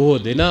බොහෝ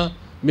දෙනා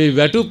මේ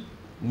වැටුප්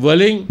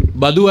වලින්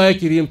බදු අය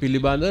කිරීම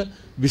පිළිබඳ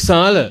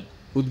විශාල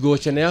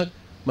උද්ඝෝෂණයක්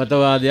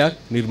මතවාදයක්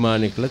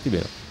නිර්මාණය කළ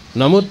තිබෙනවා.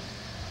 නමුත්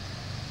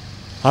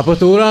අප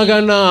තෝරා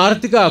ගන්නා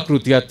ආර්ථික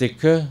ආකෘතියත්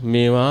එක්ක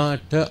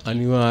මේවාට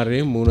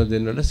අනිවාර්යයෙන් මුහුණ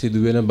දෙන්නට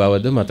සිදුවෙන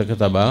බවද මතක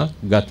තබා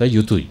ගත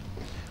යුතුයි.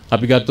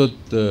 අපි ගත්තොත්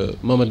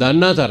මම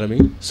දන්නා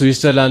තරමින්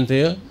ස්විට්සර්ලන්තය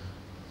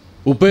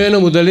උපයන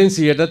මුදලින්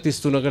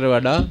 33%කට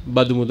වඩා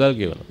බදු මුදල්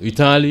ගෙවනවා.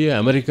 ඉතාලිය,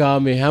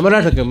 ඇමරිකාව මේ හැම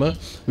රටකම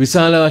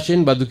විශාල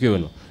වශයෙන් බදු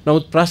ගෙවනවා.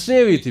 නමුත්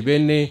ප්‍රශ්නය වී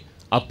තිබෙන්නේ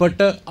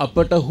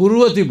අපට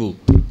හුරුව තිබූ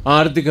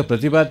ආර්ථික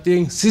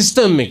ප්‍රතිපත්තියෙන්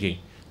සිස්ටම් එකකින්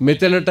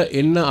මෙතනට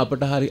එන්න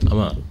අපට හරි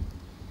අමාරුයි.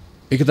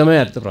 ඒක තමයි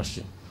ඇත්ත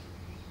ප්‍රශ්නය.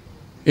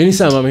 ඒ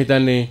නිසා මම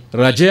හිතන්නේ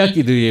රජයක්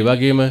ඉදිරියේ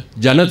වගේම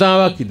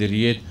ජනතාවක්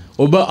ඉදිරියේ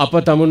ඔබ අප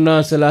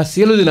තමුන්නාසලා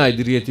සියලු දෙනා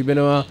ඉදිරියේ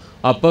තිබෙනවා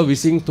අප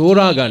විසින්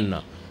තෝරා ගන්න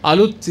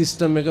අලුත්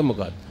සිස්ටම් එක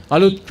මොකක්ද?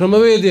 අලුත්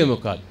ක්‍රමවේදය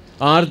මොකක්ද?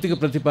 ආර්ථික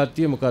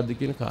ප්‍රතිපත්තිය මොකක්ද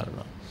කියන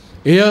කාරණා.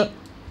 එය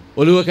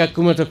ඔළුව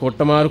කැක්කුමට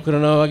කොට්ටමාරු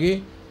කරනවා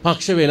වගේ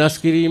පක්ෂ වෙනස්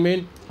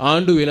කිරීමෙන්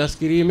ආණ්ඩු වෙනස්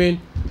කිරීමෙන්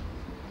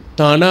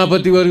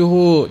තානාපතිවරු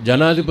හෝ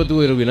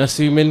ජනාධිපතිවරු වෙනස්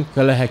වීමෙන්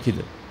කළ හැකිද?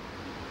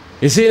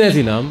 එසේ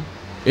නැතිනම්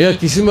එය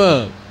කිසිම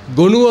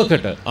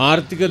ගොනුවකට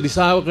ආර්ථික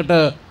දිශාවකට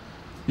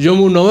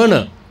යොමු නොවන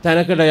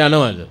තැනකට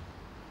යනවද?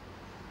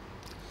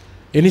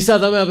 ඒ නිසා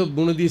තමයි අපි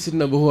මුණ දී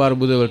සිටින බොහෝ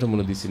අර්බුද වලට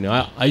මුණ දී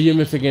සිටින්නේ.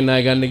 IMF එකෙන්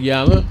ණය ගන්න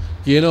ගියාම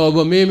කියන ඔබ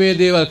මේ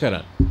දේවල්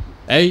කරන්න.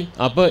 ඇයි?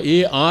 අප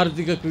ඒ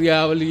ආර්ථික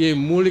ක්‍රියාවලියේ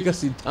මූලික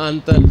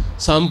සිද්ධාන්ත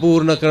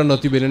සම්පූර්ණ කර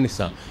නොතිබෙන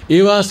නිසා.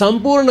 ඒවා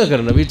සම්පූර්ණ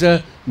කරන විට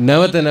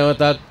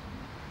නැවතත්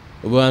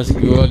ඔබ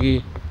වහන්සේ කිව්වා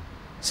වගේ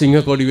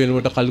සිංහ කොඩි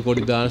වෙනුවට කළු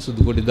කොඩි දාන්න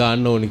සුදු කොඩි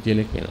දාන්න ඕනි කියන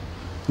එක කියනවා.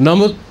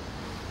 නමුත්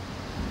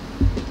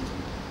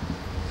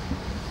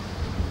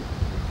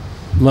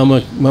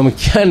මම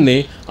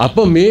කියන්නේ අප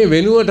මේ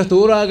වෙනුවට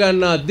තෝරා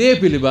ගන්නා දේ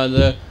පිළිබඳ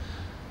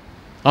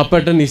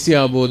අපට නිසි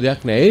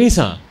අවබෝධයක් නැහැ. ඒ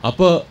නිසා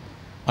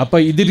අප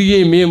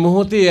ඉදිරියේ මේ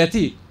මොහොතේ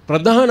ඇති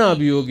ප්‍රධාන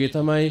අභියෝගය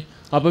තමයි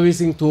අප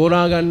විසින්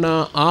තෝරා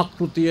ගන්නා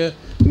ආකෘතිය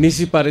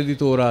නිසි පරිදි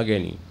තෝරා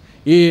ගැනීම.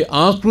 ඒ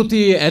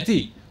ආකෘතියේ ඇති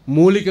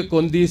මූලික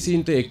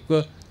කොන්දේසීන්ට එක්ව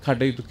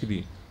කටයුතු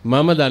කිරීම.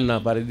 මම දන්නා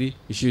පරිදි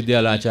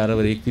විශ්වවිද්‍යාල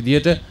ආචාර්යවරයෙක්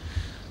විදියට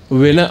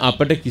වෙන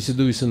අපට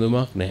කිසිදු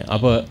විසඳුමක් නැහැ.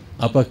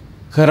 අප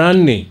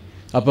කරන්නේ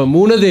අප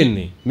මුණ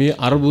දෙන්නේ මේ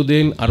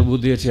අර්බුදයෙන්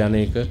අර්බුදයට යන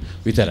එක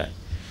විතරයි.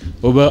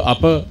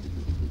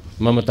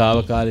 මම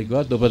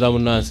තාවකාලිකවත් ඔබ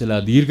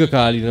තමුන්නාන්සලා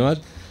දීර්ඝකාලීනවත්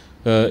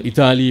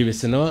ඉතාලියේ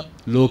වෙසෙනවා,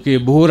 ලෝකයේ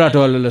බොහෝ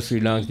රටවල් වල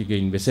ශ්‍රී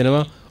ලාංකිකයින්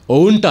වෙසෙනවා.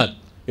 ඔවුන්ටත්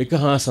එක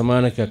හා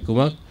සමාන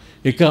කැක්කුමක්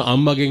එක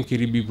අම්මගෙන්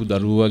කිරි බීපු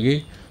දරුවෝ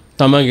වගේ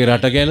තමන්ගේ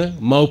රට ගැන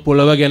මව්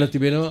පොළව ගැන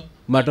තිබෙනවා.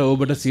 මට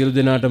ඔබට සියලු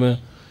දෙනාටම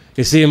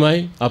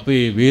එසේමයි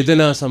අපේ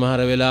වේදනා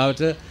සමහර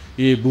වෙලාවට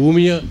මේ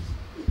භූමිය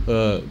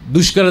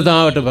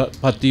දුෂ්කරතාවට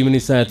පත්වීම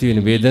නිසා ඇති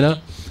වෙන වේදනා.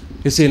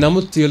 එසේ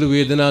නමුත් සියලු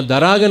වේදනා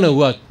දරාගෙන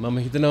වුවත් මම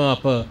හිතනවා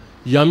අප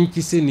යම්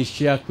කිසි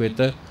නිශ්චයක් වෙත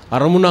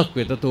අරමුණක්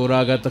වෙත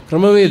තෝරාගත්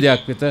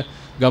ක්‍රමවේදයක් වෙත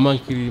ගමන්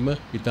කිරීම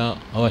ඉතා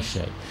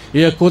අවශ්‍යයි.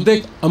 එය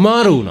කොතෙක්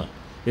අමාරු වුණා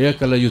එය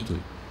කළ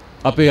යුතුයි.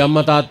 අපේ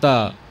අම්මා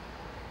තාත්තා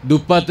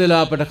දුප්පත්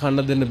වෙලා අපට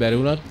කන්න දෙන්න බැරි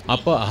වුණත්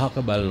අප අහක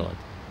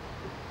බලනවා.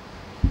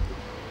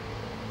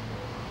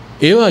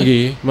 ඒ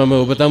වගේ මම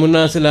ඔබ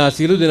තමුන්නාසලා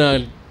සියලු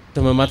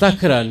දෙනාටම මතක්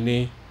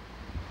කරන්නේ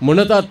මොන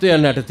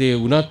තත්ත්වයන් යටතේ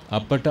වුණත්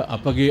අපට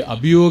අපගේ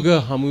අභියෝග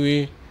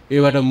හමුවේ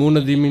ඒවට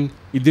මුහුණ දෙමින්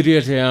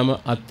ඉදිරියට යාම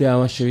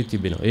අත්‍යවශ්‍ය වී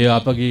තිබෙනවා. ඒ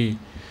අපගේ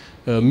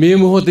මේ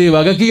මොහොතේ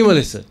වගකීම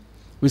ලෙස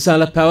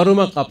විශාල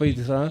පැවරුමක් අප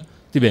ඉදිරියට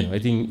තිබෙනවා.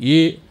 ඉතින්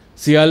ඒ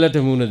සියල්ලට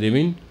මුහුණ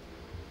දෙමින්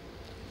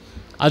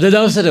අද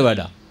දවසට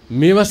වඩා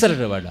මේ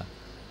වසරට වඩා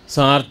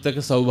සාර්ථක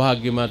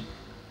සෞභාග්‍යමත්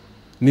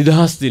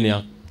නිදහස්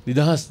දිනයක්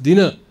නිදහස් දින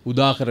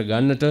උදා කර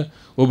ගන්නට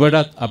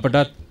ඔබටත්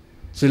අපටත්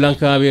ශ්‍රී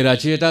ලංකාවේ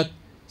රජයටත්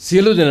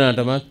සියලු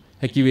දෙනාටම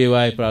හැකි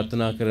වේවායි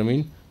ප්‍රාර්ථනා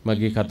කරමින්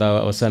මගේ කතාව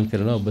අවසන්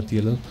කරනවා. ඔබ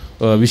තියලු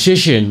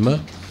විශේෂයෙන්ම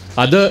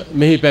අද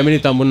මෙහි පැමිණි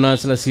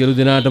තමුන්නාන්සලා සියලු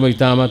දෙනාටම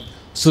ඉතාමත්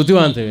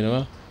ස්තුතිවන්ත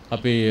වෙනවා.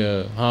 අපේ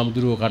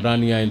හාමුදුරුවෝ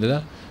කටානියා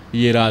ඉඳලා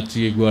ඊයේ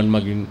රාත්‍රියේ ගුවන්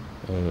මගින්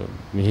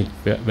මෙහි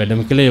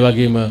වැඩම කළේ. ඒ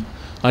වගේම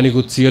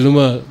අනිකුත් සියලුම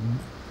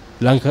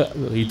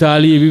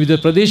ඉතාලියේ විවිධ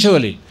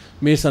ප්‍රදේශවලින්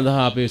මේ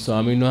සඳහා අපේ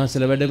ස්වාමීන්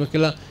වහන්සේලා වැඩම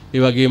කළා. ඒ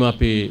වගේම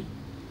අපේ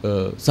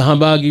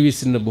සහභාගී වී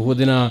සිටින බොහෝ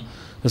දෙනා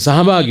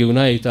සහභාගී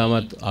වුණා. ඒ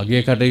ඉතාමත්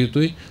අගය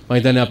කටයුතුයි. මම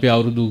හිතන්නේ අපි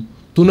අවුරුදු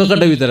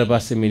 3කට විතර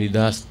පස්සේ මේ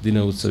නිදහස් දින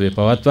උත්සවය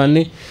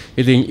පවත්වන්නේ.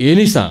 ඉතින් ඒ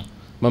නිසා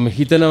මම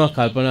හිතනවා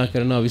කල්පනා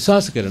කරනවා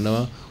විශ්වාස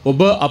කරනවා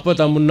ඔබ අප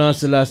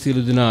තමුන්නාසලා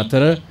සියලු දෙනා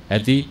අතර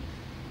ඇති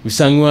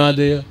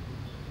විසංවාදය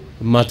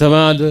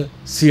මතවාද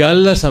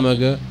සියල්ල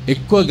සමග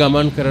එක්ව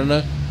ගමන් කරන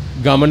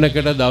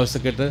ගමනකට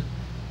දවසකට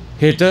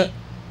හෙට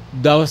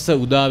දවස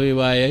උදා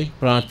වේවායයි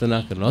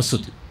ප්‍රාර්ථනා කරනවා.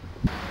 ස්තුතියි.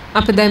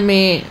 අප දැන්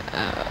මේ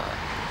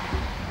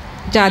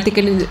ජාතික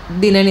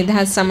දින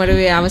නිදහස්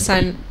සමරුවේ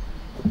අවසන්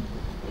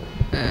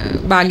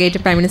භාගයට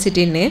පැමිණ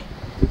සිටින්නේ.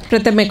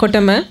 ප්‍රථම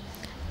කොටම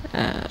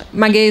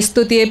මගේ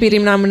ස්තුතිය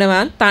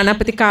පිරිනමනවා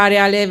තානාපති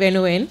කාර්යාලය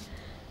වෙනුවෙන්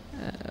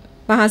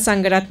මහා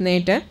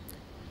සංඝරත්නයට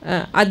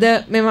අද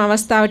මෙම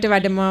අවස්ථාවට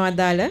වැඩම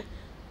වදාළ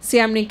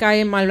සියම්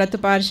නිකායේ මල්වතු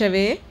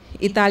පාර්ශවයේ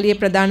ඉතාලියේ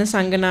ප්‍රධාන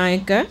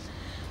සංඝනායක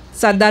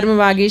සද්ධර්ම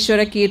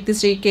වාගීශ්වර කීර්ති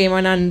ශ්‍රී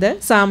කේමානන්ද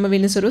සාම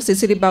විනසුරු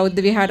සිසිලි බෞද්ධ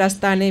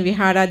විහාරස්ථානයේ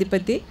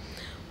විහාරාධිපති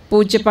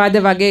පූජ්‍යපාද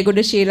වගේගොඩ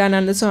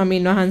ශීලානන්ද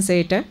ස්වාමීන්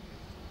වහන්සේට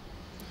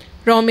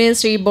රෝමේ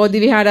ශ්‍රී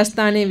බෝධි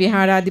විහාරස්ථානයේ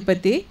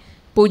විහාරාධිපති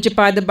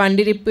පූජ්‍යපාද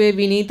බණ්ඩිරිප්පුවේ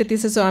විනීත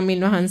තිස්ස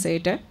ස්වාමීන්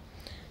වහන්සේට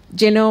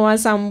ජෙනෝවා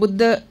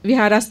සම්බුද්ධ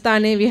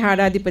විහාරස්ථානයේ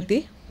විහාරාධිපති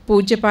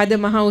පූජ්‍යපාද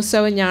මහා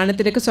උත්සව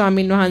ඥානතිලක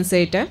ස්වාමීන්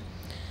වහන්සේට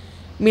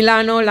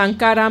මිලානෝ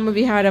ලංකාරාම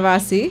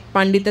විහාරවාසී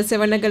පණ්ඩිත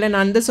සෙවණගල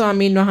නන්ද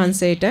ස්වාමීන්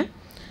වහන්සේට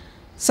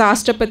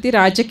ශාස්ත්‍රපති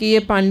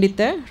රාජකීය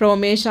පණ්ඩිත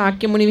රෝමේ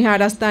ශාක්‍ය මුනි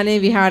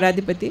විහාරස්ථානයේ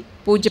විහාරාධිපති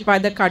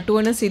පූජ්‍යපාද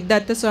කටුවන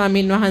සිද්ධාර්ථ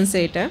ස්වාමීන්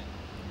වහන්සේට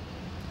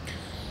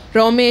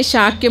රෝමේ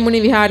ශාක්‍ය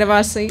මුනි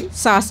විහාරවාසී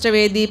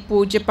ශාස්ත්‍රවේදී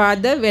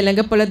පූජ්‍යපාද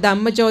වෙළඟපොළ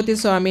ධම්මජෝති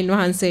ස්වාමීන්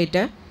වහන්සේට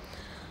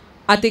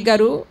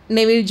අතිගරු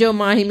නෙවිල් ජෝ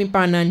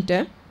මාහිමිපාණන්ට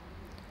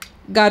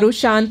ගරු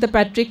ශාන්ත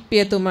පැට්‍රික්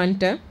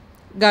පියතුමන්ට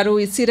ගරු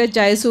ඉසිර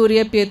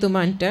ජයසූරිය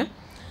පියතුමන්ට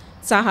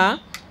සහ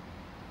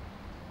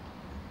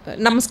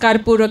නමස්කාර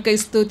පූර්වක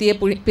ස්තුතිය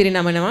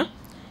පිරිනමනවා.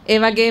 ඒ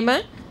වගේම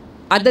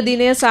අද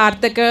දිනය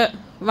සාර්ථක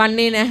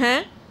වන්නේ නැහැ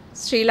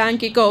ශ්‍රී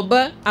ලාංකික ඔබ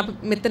අප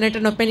මෙතනට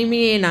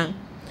නොපෙනීමේ නම්.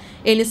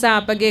 ඒ නිසා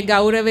අපගේ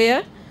ගෞරවය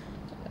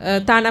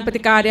තානාපති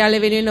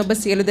කාර්යාලය වෙනුවෙන් ඔබ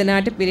සියලු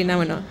දෙනාට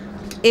පිරිනමනවා.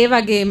 ඒ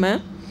වගේම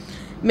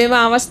මෙම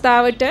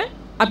අවස්ථාවට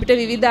අපිට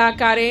විවිධ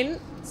ආකාරයෙන්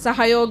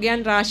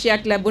සහයෝගයන්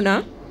රාශියක් ලැබුණා.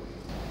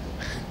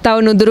 තව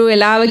නුදුරු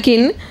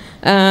වේලාවකින්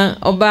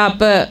ඔබ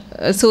අප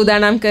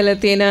සූදානම් කළ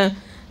තියෙන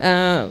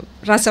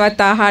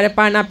රසවත් ආහාර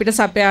පාන අපිට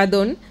සපයා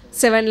දුන්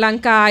සෙවන්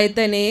ලංකා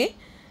ආයතනයේ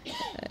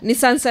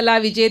නිසංසලා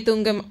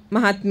විජේතුංග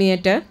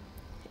මහත්මියට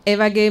ඒ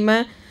වගේම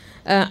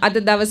අද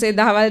දවසේ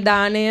දහවල්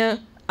දාණය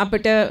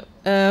අපිට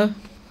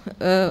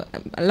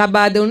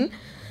ලබා දුන්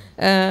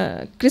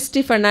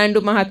ක්‍රිස්ටි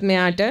ෆර්නෑන්ඩු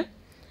මහත්මයාට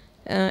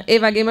ඒ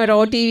වගේම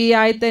රෝ ටීවී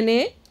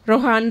ආයතනයේ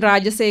රොහාන්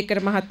රාජසේකර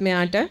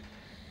මහත්මයාට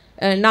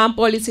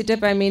නාපෝලි සිට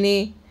පැමිණි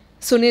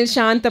සුනිල්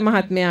ශාන්ත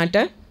මහත්මයාට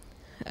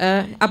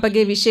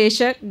අපගේ විශේෂ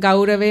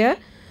ගෞරවය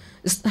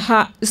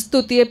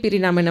ස්තුතිය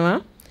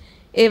පිරිනමනවා.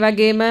 ඒ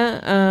වගේම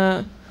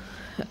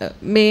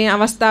මේ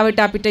අවස්ථාවට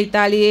අපිට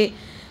ඉතාලියේ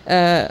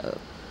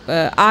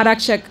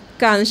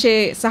ආරක්ෂක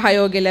අංශයේ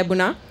සහයෝගය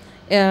ලැබුණා.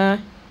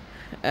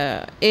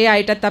 ඒ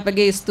අයටත්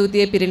අපගේ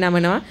ස්තුතිය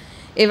පිරිනමනවා.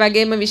 ඒ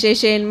වගේම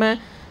විශේෂයෙන්ම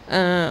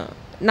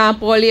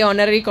නාපෝලි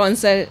ඔනරරි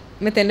කොන්සල්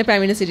මෙතෙන්ට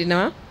පැමිණ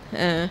සිටිනවා.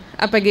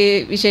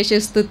 අපගේ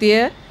විශේෂ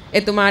ස්තුතිය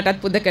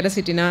එතුමාටත් පුද කර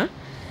සිටිනවා.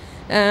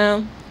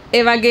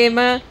 ඒ වගේම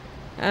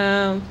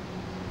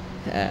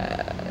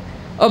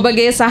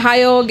ඔබගේ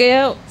සහයෝගය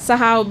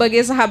සහ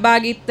ඔබගේ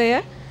සහභාගීත්වය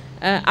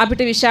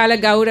අපිට විශාල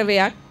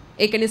ගෞරවයක්.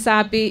 ඒක නිසා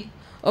අපි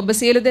ඔබ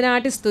සියලු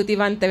දෙනාට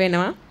ස්තුතිවන්ත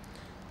වෙනවා.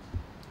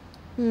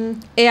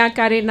 ඒ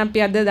ආකාරයෙන්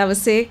අපි අද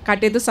දවසේ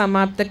කටයුතු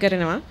සමාප්ත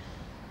කරනවා.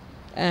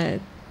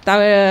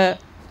 තව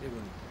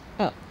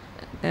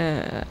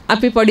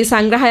අපි පොඩි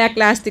සංග්‍රහයක්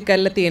ලාස්ති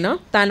කරලා තියෙනවා.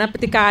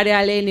 තානාපති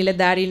කාර්යාලයේ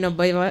නිලධාරීන්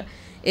ඔබව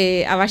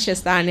ඒ අවශ්‍ය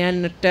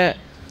ස්ථානයන්ට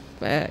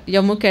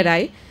යොමු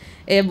කරයි.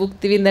 ඒ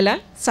භුක්ති විඳලා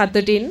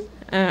සතුටින්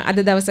අද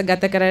දවස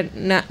ගත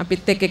කරන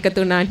අපිත් එක්ක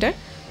එකතු වුණාට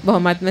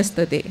බොහොමත්ම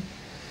ස්තුතියි.